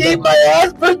 eat my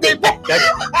ass, birthday back.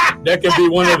 That can be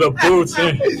one of the booths.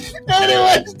 Anyways,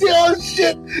 oh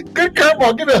shit. Good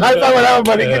curveball. Give me a high five on that one,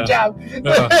 buddy. Good job.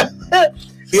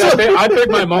 See, I pick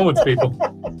my moments, people.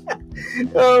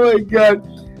 Oh my God.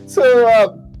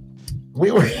 So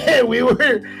we were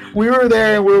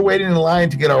there and we were waiting in line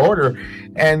to get our order,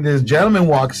 and this gentleman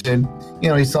walks in.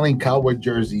 He's selling cowboy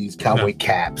jerseys, cowboy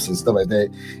caps, and stuff like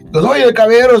that. He goes, oye,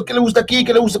 caballeros, ¿qué le gusta aquí?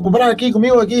 ¿Qué le gusta comprar aquí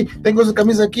conmigo aquí? Tengo esas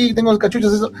camisas aquí, tengo esas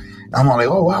cachuchas. I'm like,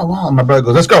 oh, wow. And my brother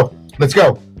goes, let's go. I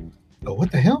go, what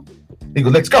the hell? He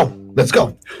goes, let's go.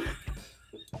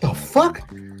 The fuck?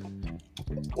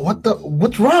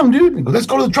 What's wrong, dude? He goes, let's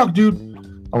go to the truck, dude.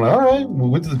 I'm like, all right. We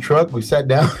went to the truck. We sat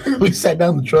down. In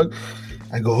the truck.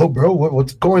 I go, oh, bro,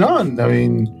 what's going on? I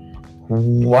mean,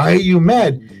 why are you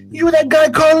mad? You that guy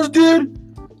called us, dude?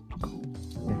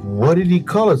 What did he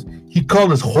call us? He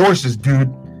called us horses,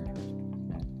 dude.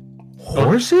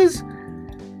 Horses?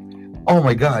 Oh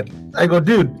my God. I go,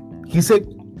 dude, he said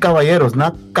caballeros,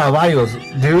 not caballos.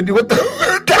 Dude, what the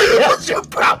hell's your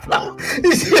problem?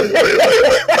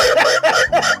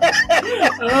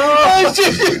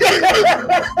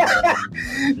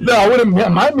 No, I wouldn't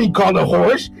mind me called a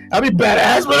horse. I'd be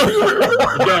badass, but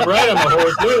damn right I'm a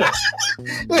horse, dude.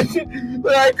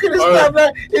 But I couldn't stop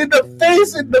that. In the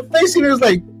face, he was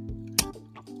like,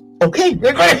 okay,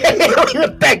 we're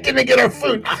back in to get our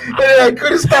food. And I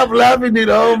couldn't stop laughing, dude.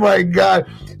 Oh my God.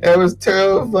 It was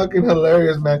too fucking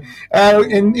hilarious, man.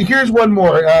 And here's one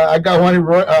more. I got one.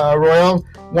 Royal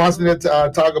wants me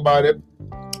to talk about it.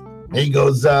 He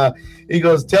goes, tell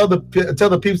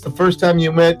the peeps the first time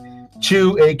you met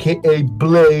Chew, aka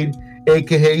Blade,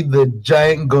 aka the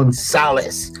Giant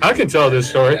Gonzalez. I can tell this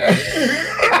story.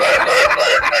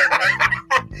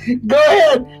 Go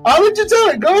ahead. I'll let you tell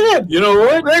it. Go ahead. You know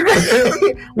what?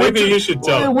 Maybe you should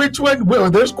tell. Which one?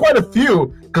 Well, there's quite a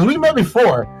few because we met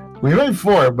before. But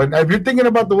if you're thinking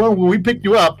about the one where we picked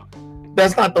you up,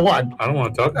 that's not the one. I don't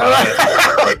want to talk about it. I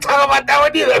don't want to talk about that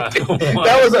one either.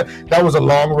 That was a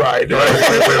long ride.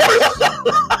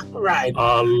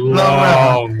 A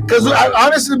long because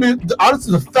honestly,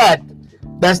 the fact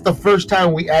that's the first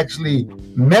time we actually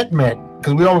met.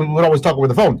 Because we would always talk over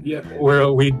the phone. Yeah,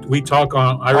 where we talk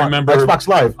on. I remember Xbox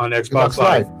Live. On Xbox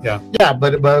Live. Yeah. Yeah,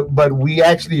 but we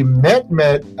actually met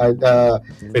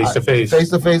face to face. Face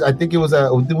to face. I think it was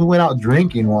we went out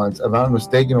drinking once, if I'm not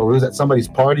mistaken, or it was at somebody's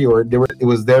party, or it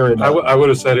was there. I would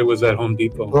have said it was at Home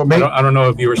Depot. Well, I don't know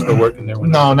if you were still working there.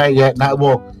 No, not yet. I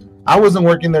wasn't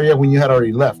working there yet when you had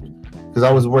already left, because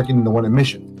I was working in the one in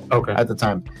Mission. Okay. At the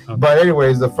time. Okay. But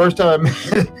anyways, the first time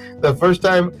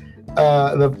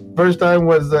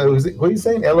was what are you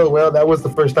saying? LOL. That was the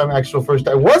first time. Was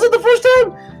it the first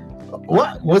time?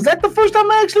 What was that? The first time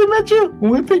I actually met you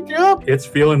when we picked you up? It's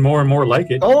feeling more and more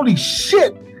like it. Holy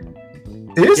shit!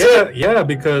 Is it? Yeah,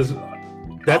 because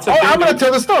that's. I'm gonna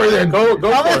tell the story then. Go. I'm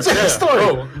gonna tell the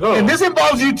story. Go. And this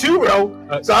involves you too, Ro.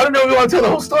 So I don't know if you want to tell the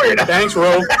whole story or not. Thanks,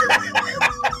 Ro.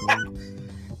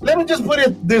 Let me just put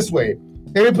it this way.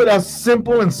 Let me put it out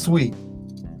simple and sweet.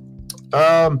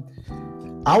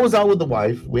 I was out with the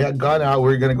wife. We had gone out. We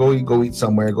were gonna go eat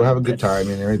somewhere, go have a good time,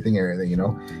 and everything. You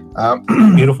know,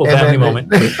 Beautiful family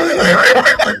moment.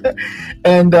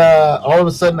 And all of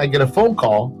a sudden, I get a phone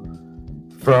call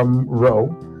from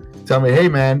Ro, tell me, "Hey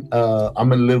man,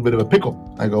 I'm in a little bit of a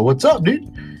pickle." I go, "What's up,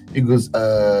 dude?" He goes,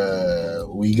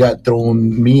 "We got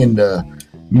thrown. Me and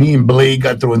Blade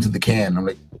got thrown into the can." I'm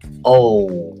like,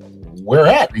 "Oh, where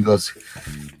at?" He goes,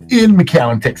 "In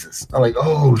McAllen, Texas." I'm like,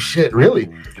 "Oh shit, really?"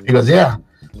 He goes, "Yeah."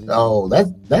 Oh,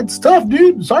 that's tough,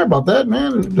 dude. Sorry about that,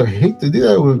 man. I hate to do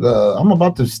that. I'm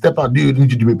about to step out, dude.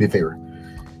 Need you to do me a favor.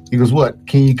 He goes, "What?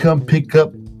 Can you come pick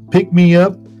me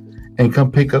up, and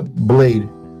come pick up Blade,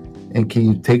 and can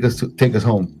you take us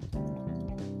home?"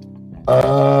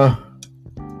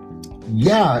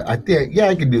 Yeah, I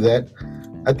can do that.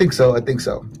 I think so.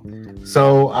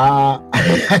 So I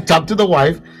talked to the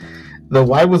wife. The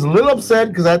wife was a little upset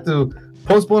because I had to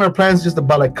postpone our plans just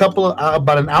about an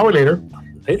hour later.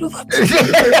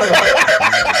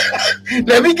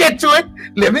 Let me get to it.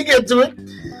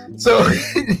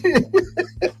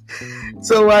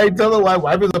 So I tell the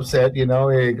wife was upset, you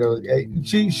know.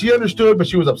 She understood, but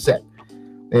she was upset,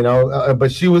 you know.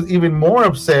 But she was even more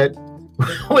upset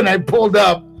when I pulled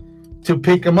up to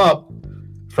pick him up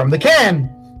from the can,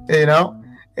 you know.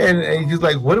 And he's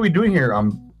like, "What are we doing here?"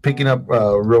 "I'm picking up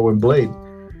Ro and Blade."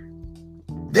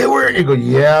 They were, he goes,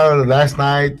 "Yeah, last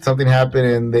night something happened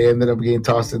and they ended up getting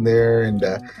tossed in there, and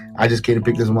I just came to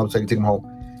pick them up so I can take them home."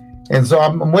 And so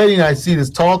I'm waiting. I see this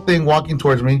tall thing walking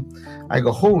towards me. I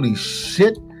go, "Holy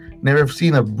shit, never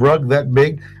seen a brug that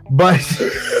big." But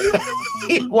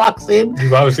he walks in.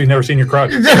 You've obviously never seen your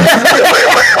crotch.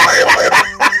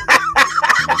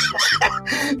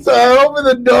 So I open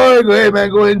the door and go, "Hey man,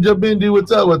 go ahead and jump in, dude.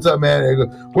 What's up, man?" I go,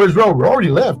 "Where's Ro?" "Ro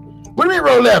already left." "What do you mean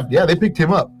Ro left?" "Yeah, they picked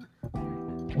him up."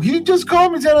 "He just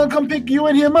called me and said I'll come pick you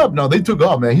and him up." "No, they took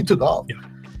off, man. He took off." Yeah.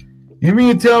 "You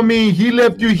mean to tell me he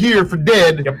left you here for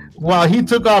dead while he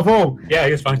took off home?" "Yeah,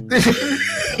 he was fine."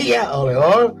 Yeah. I'm like,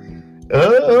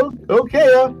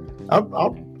 okay.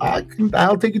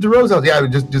 I'll take you to Rose's house. "Yeah,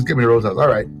 just get me to Rose's house." "All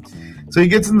right." So he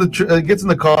gets in the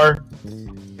car,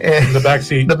 and in the back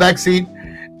seat.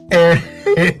 And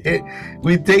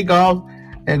we take off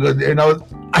and go. And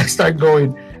I start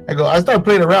going. I start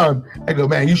playing around. I go,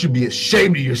 "Man, you should be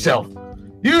ashamed of yourself.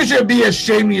 You should be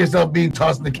ashamed of yourself being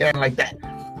tossed in the can like that."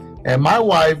 And my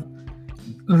wife,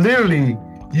 literally,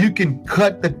 you can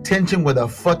cut the tension with a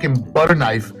fucking butter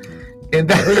knife. And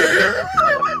that,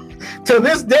 to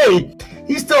this day,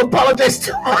 he still apologized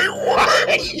to my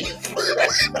wife.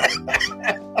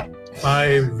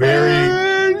 My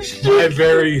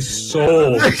very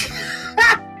soul.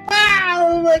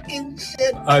 Fucking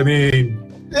shit. I mean,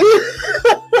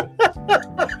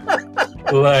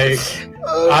 like,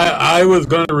 I was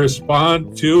gonna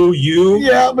respond to you.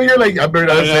 Yeah, but you're like, I better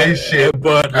not say shit.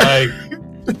 But like,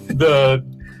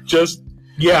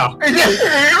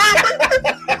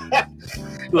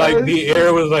 like the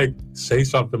air was like, "Say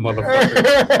something,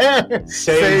 motherfucker.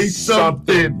 Say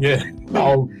something." Yeah.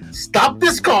 "No, stop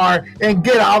this car and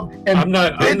get out." And I'm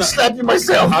not slap you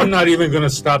myself. I'm not even gonna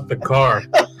stop the car.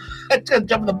 Just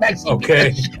jump in the back seat.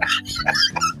 Okay.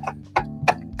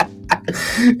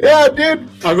 Yeah, dude.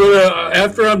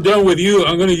 After I'm done with you,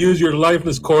 I'm gonna use your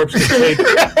lifeless corpse to take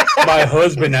my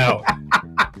husband out.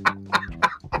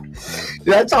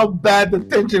 That's how bad the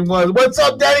tension was. What's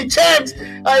up, Daddy Chance?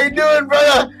 How you doing,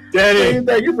 brother? Daddy.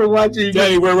 Thank you for watching.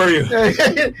 Daddy, where were you?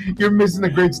 You're missing a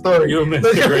great story. You're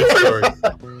missing a great story.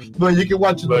 But you can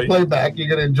watch the playback. You're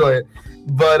gonna enjoy it.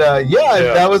 But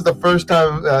that was the first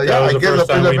time. I guess the first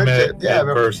time we met in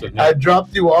person. I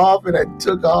dropped you off and I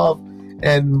took off,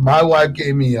 and my wife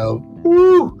gave me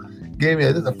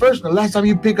this is the first and the last time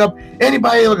you pick up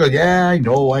anybody. I go, "Yeah, I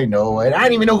know, and I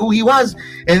didn't even know who he was,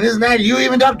 and this and that. You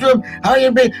even talked to him. How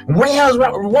you been? What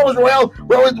was Royal?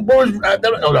 What was?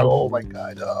 Oh my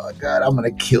God, I'm gonna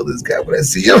kill this guy when I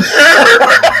see him."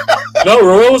 No,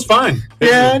 Royal was fine.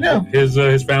 I know. His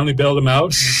family bailed him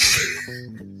out.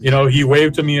 You know, he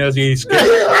waved to me as he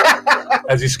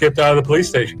skipped out of the police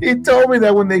station. He told me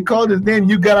that when they called his name,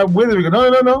 you got up with him. He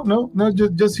goes, no,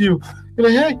 just you.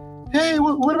 You're like, hey,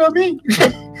 what about me?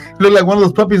 Look like one of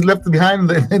those puppies left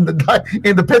behind in the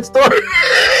pet store.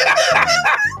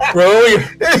 Bro,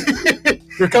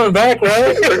 you're coming back,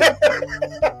 right?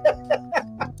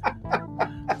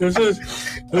 This is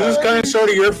kind of sort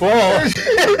of your fault.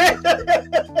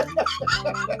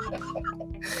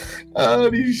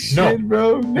 Holy shit,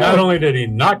 bro. No. Not only did he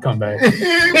not come back,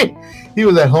 he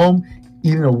was at home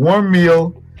eating a warm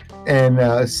meal and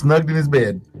snugged in his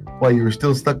bed while you were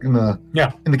still stuck in the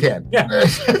can. Yeah.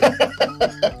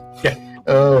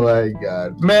 Oh my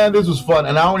God, man, this was fun.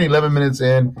 An hour and 11 minutes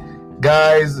in,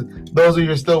 guys. Those of you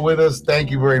who are still with us,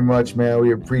 thank you very much, man.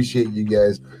 We appreciate you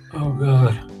guys. Oh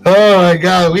God. Oh my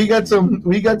God, we got some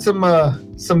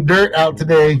dirt out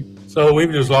today. So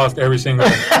we've just lost every single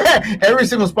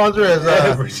sponsor has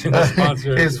every single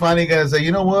sponsor is finally gonna say,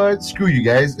 you know what? Screw you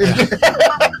guys.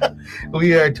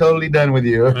 We are totally done with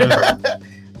you. I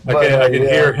can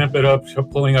hear Hemp It Up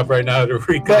pulling up right now to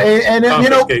and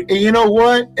you know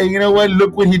what?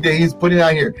 Look what he did. He's putting it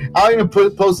out here. I'll even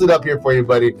post it up here for you,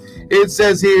 buddy. It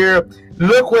says here,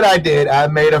 look what I did. I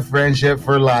made a friendship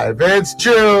for life. It's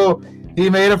true. He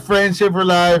made a friendship for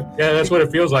life. Yeah, that's what it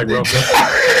feels like, bro.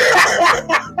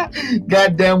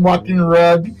 Goddamn walking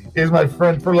rug is my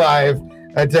friend for life.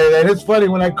 I tell you that. It's funny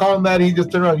when I call him that, he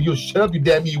just turned around. You shut up, you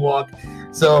damn Ewok.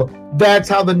 So that's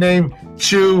how the name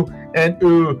Chew and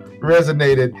Ooh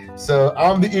resonated. So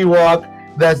I'm the Ewok.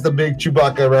 That's the big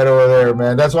Chewbacca right over there,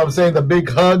 man. That's what I'm saying. The big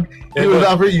hug he was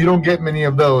offering. You don't get many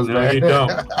of those, no, man. You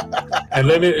don't. And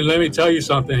let me tell you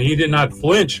something. He did not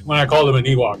flinch when I called him an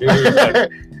Ewok. He was like,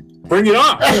 bring it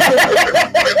on.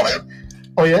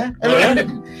 Oh yeah.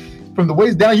 From the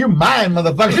waist down, you're mine,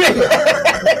 motherfucker.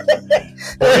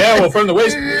 Yeah, well, from the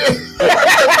waist.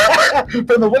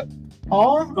 From the waist.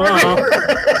 Oh.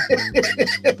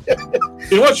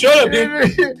 You know what? Shut up,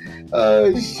 dude.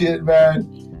 Oh shit, man.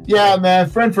 Yeah, man.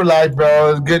 Friend for life,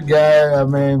 bro. He's a good guy. I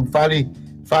mean,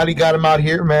 finally got him out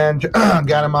here, man.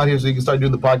 Got him out here so he can start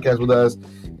doing the podcast with us.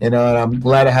 You know, and I'm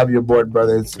glad to have you aboard,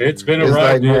 brother. It's been a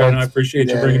ride, dude, and I appreciate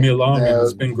you bringing me along.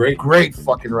 It's been great. Great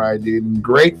fucking ride, dude.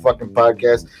 Great fucking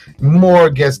podcast.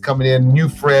 More guests coming in, new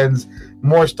friends,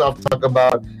 more stuff to talk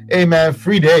about. Hey, man,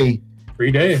 free day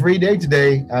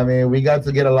today. I mean, we got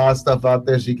to get a lot of stuff out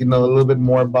there so you can know a little bit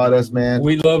more about us, man.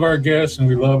 We love our guests and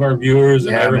we love our viewers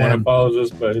and everyone that follows us,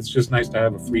 but it's just nice to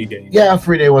have a free day. Yeah, a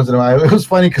free day once in a while. It was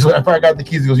funny because when I got the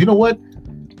keys, he goes, you know what?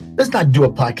 Let's not do a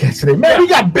podcast today, man. We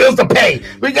got bills to pay.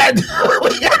 We got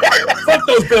fuck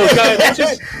those bills, guys.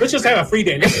 Let's just have a free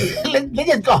day. Let's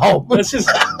just go home. Let's just.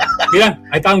 Mira,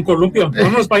 ahí está un columpio.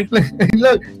 Vámonos, bye.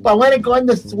 Look, I want to go on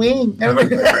the swing.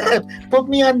 Put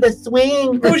me on the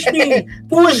swing. Push me.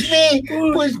 Push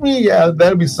me. Yeah,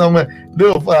 that'd be so much.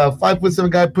 Little 5'7"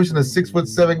 guy pushing a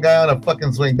 6'7" guy on a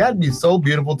fucking swing. That'd be so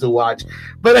beautiful to watch.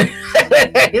 But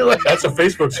anyway, that's a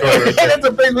Facebook story. Right? That's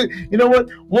a Facebook. You know what?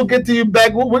 We'll get to you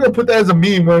back. We're gonna put that as a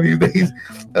meme one of these days.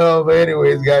 But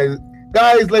anyways, guys,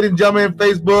 ladies and gentlemen,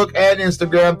 Facebook and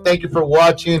Instagram, thank you for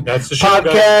watching. That's the show,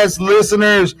 podcast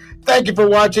listeners. Thank you for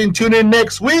watching. Tune in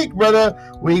next week, brother.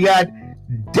 We got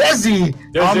Desi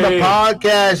on the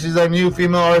podcast. She's our new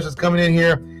female artist that's coming in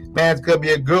here. Man, it's gonna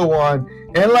be a good one.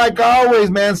 And like always,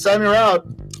 man, signing her out.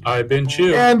 I've been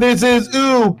Chew. And this is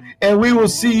Ooh. And we will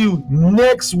see you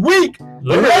next week.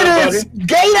 Laters,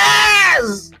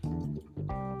 Gators!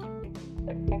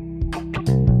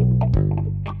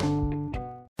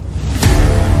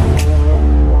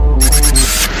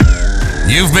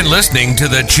 You've been listening to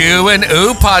the Chew and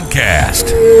Ooh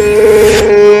podcast.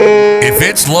 If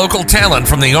it's local talent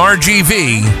from the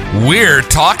RGV, we're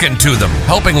talking to them,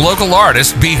 helping local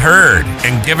artists be heard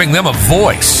and giving them a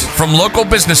voice. From local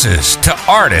businesses to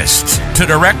artists to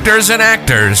directors and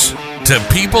actors to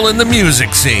people in the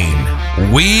music scene,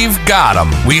 we've got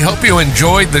them. We hope you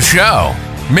enjoyed the show.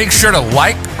 Make sure to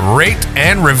like, rate,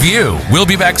 and review. We'll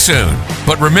be back soon.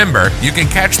 But remember, you can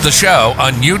catch the show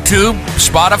on YouTube,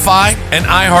 Spotify, and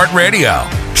iHeartRadio.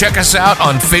 Check us out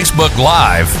on Facebook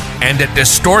Live and at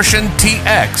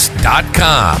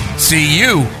DistortionTX.com. See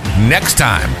you next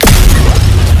time.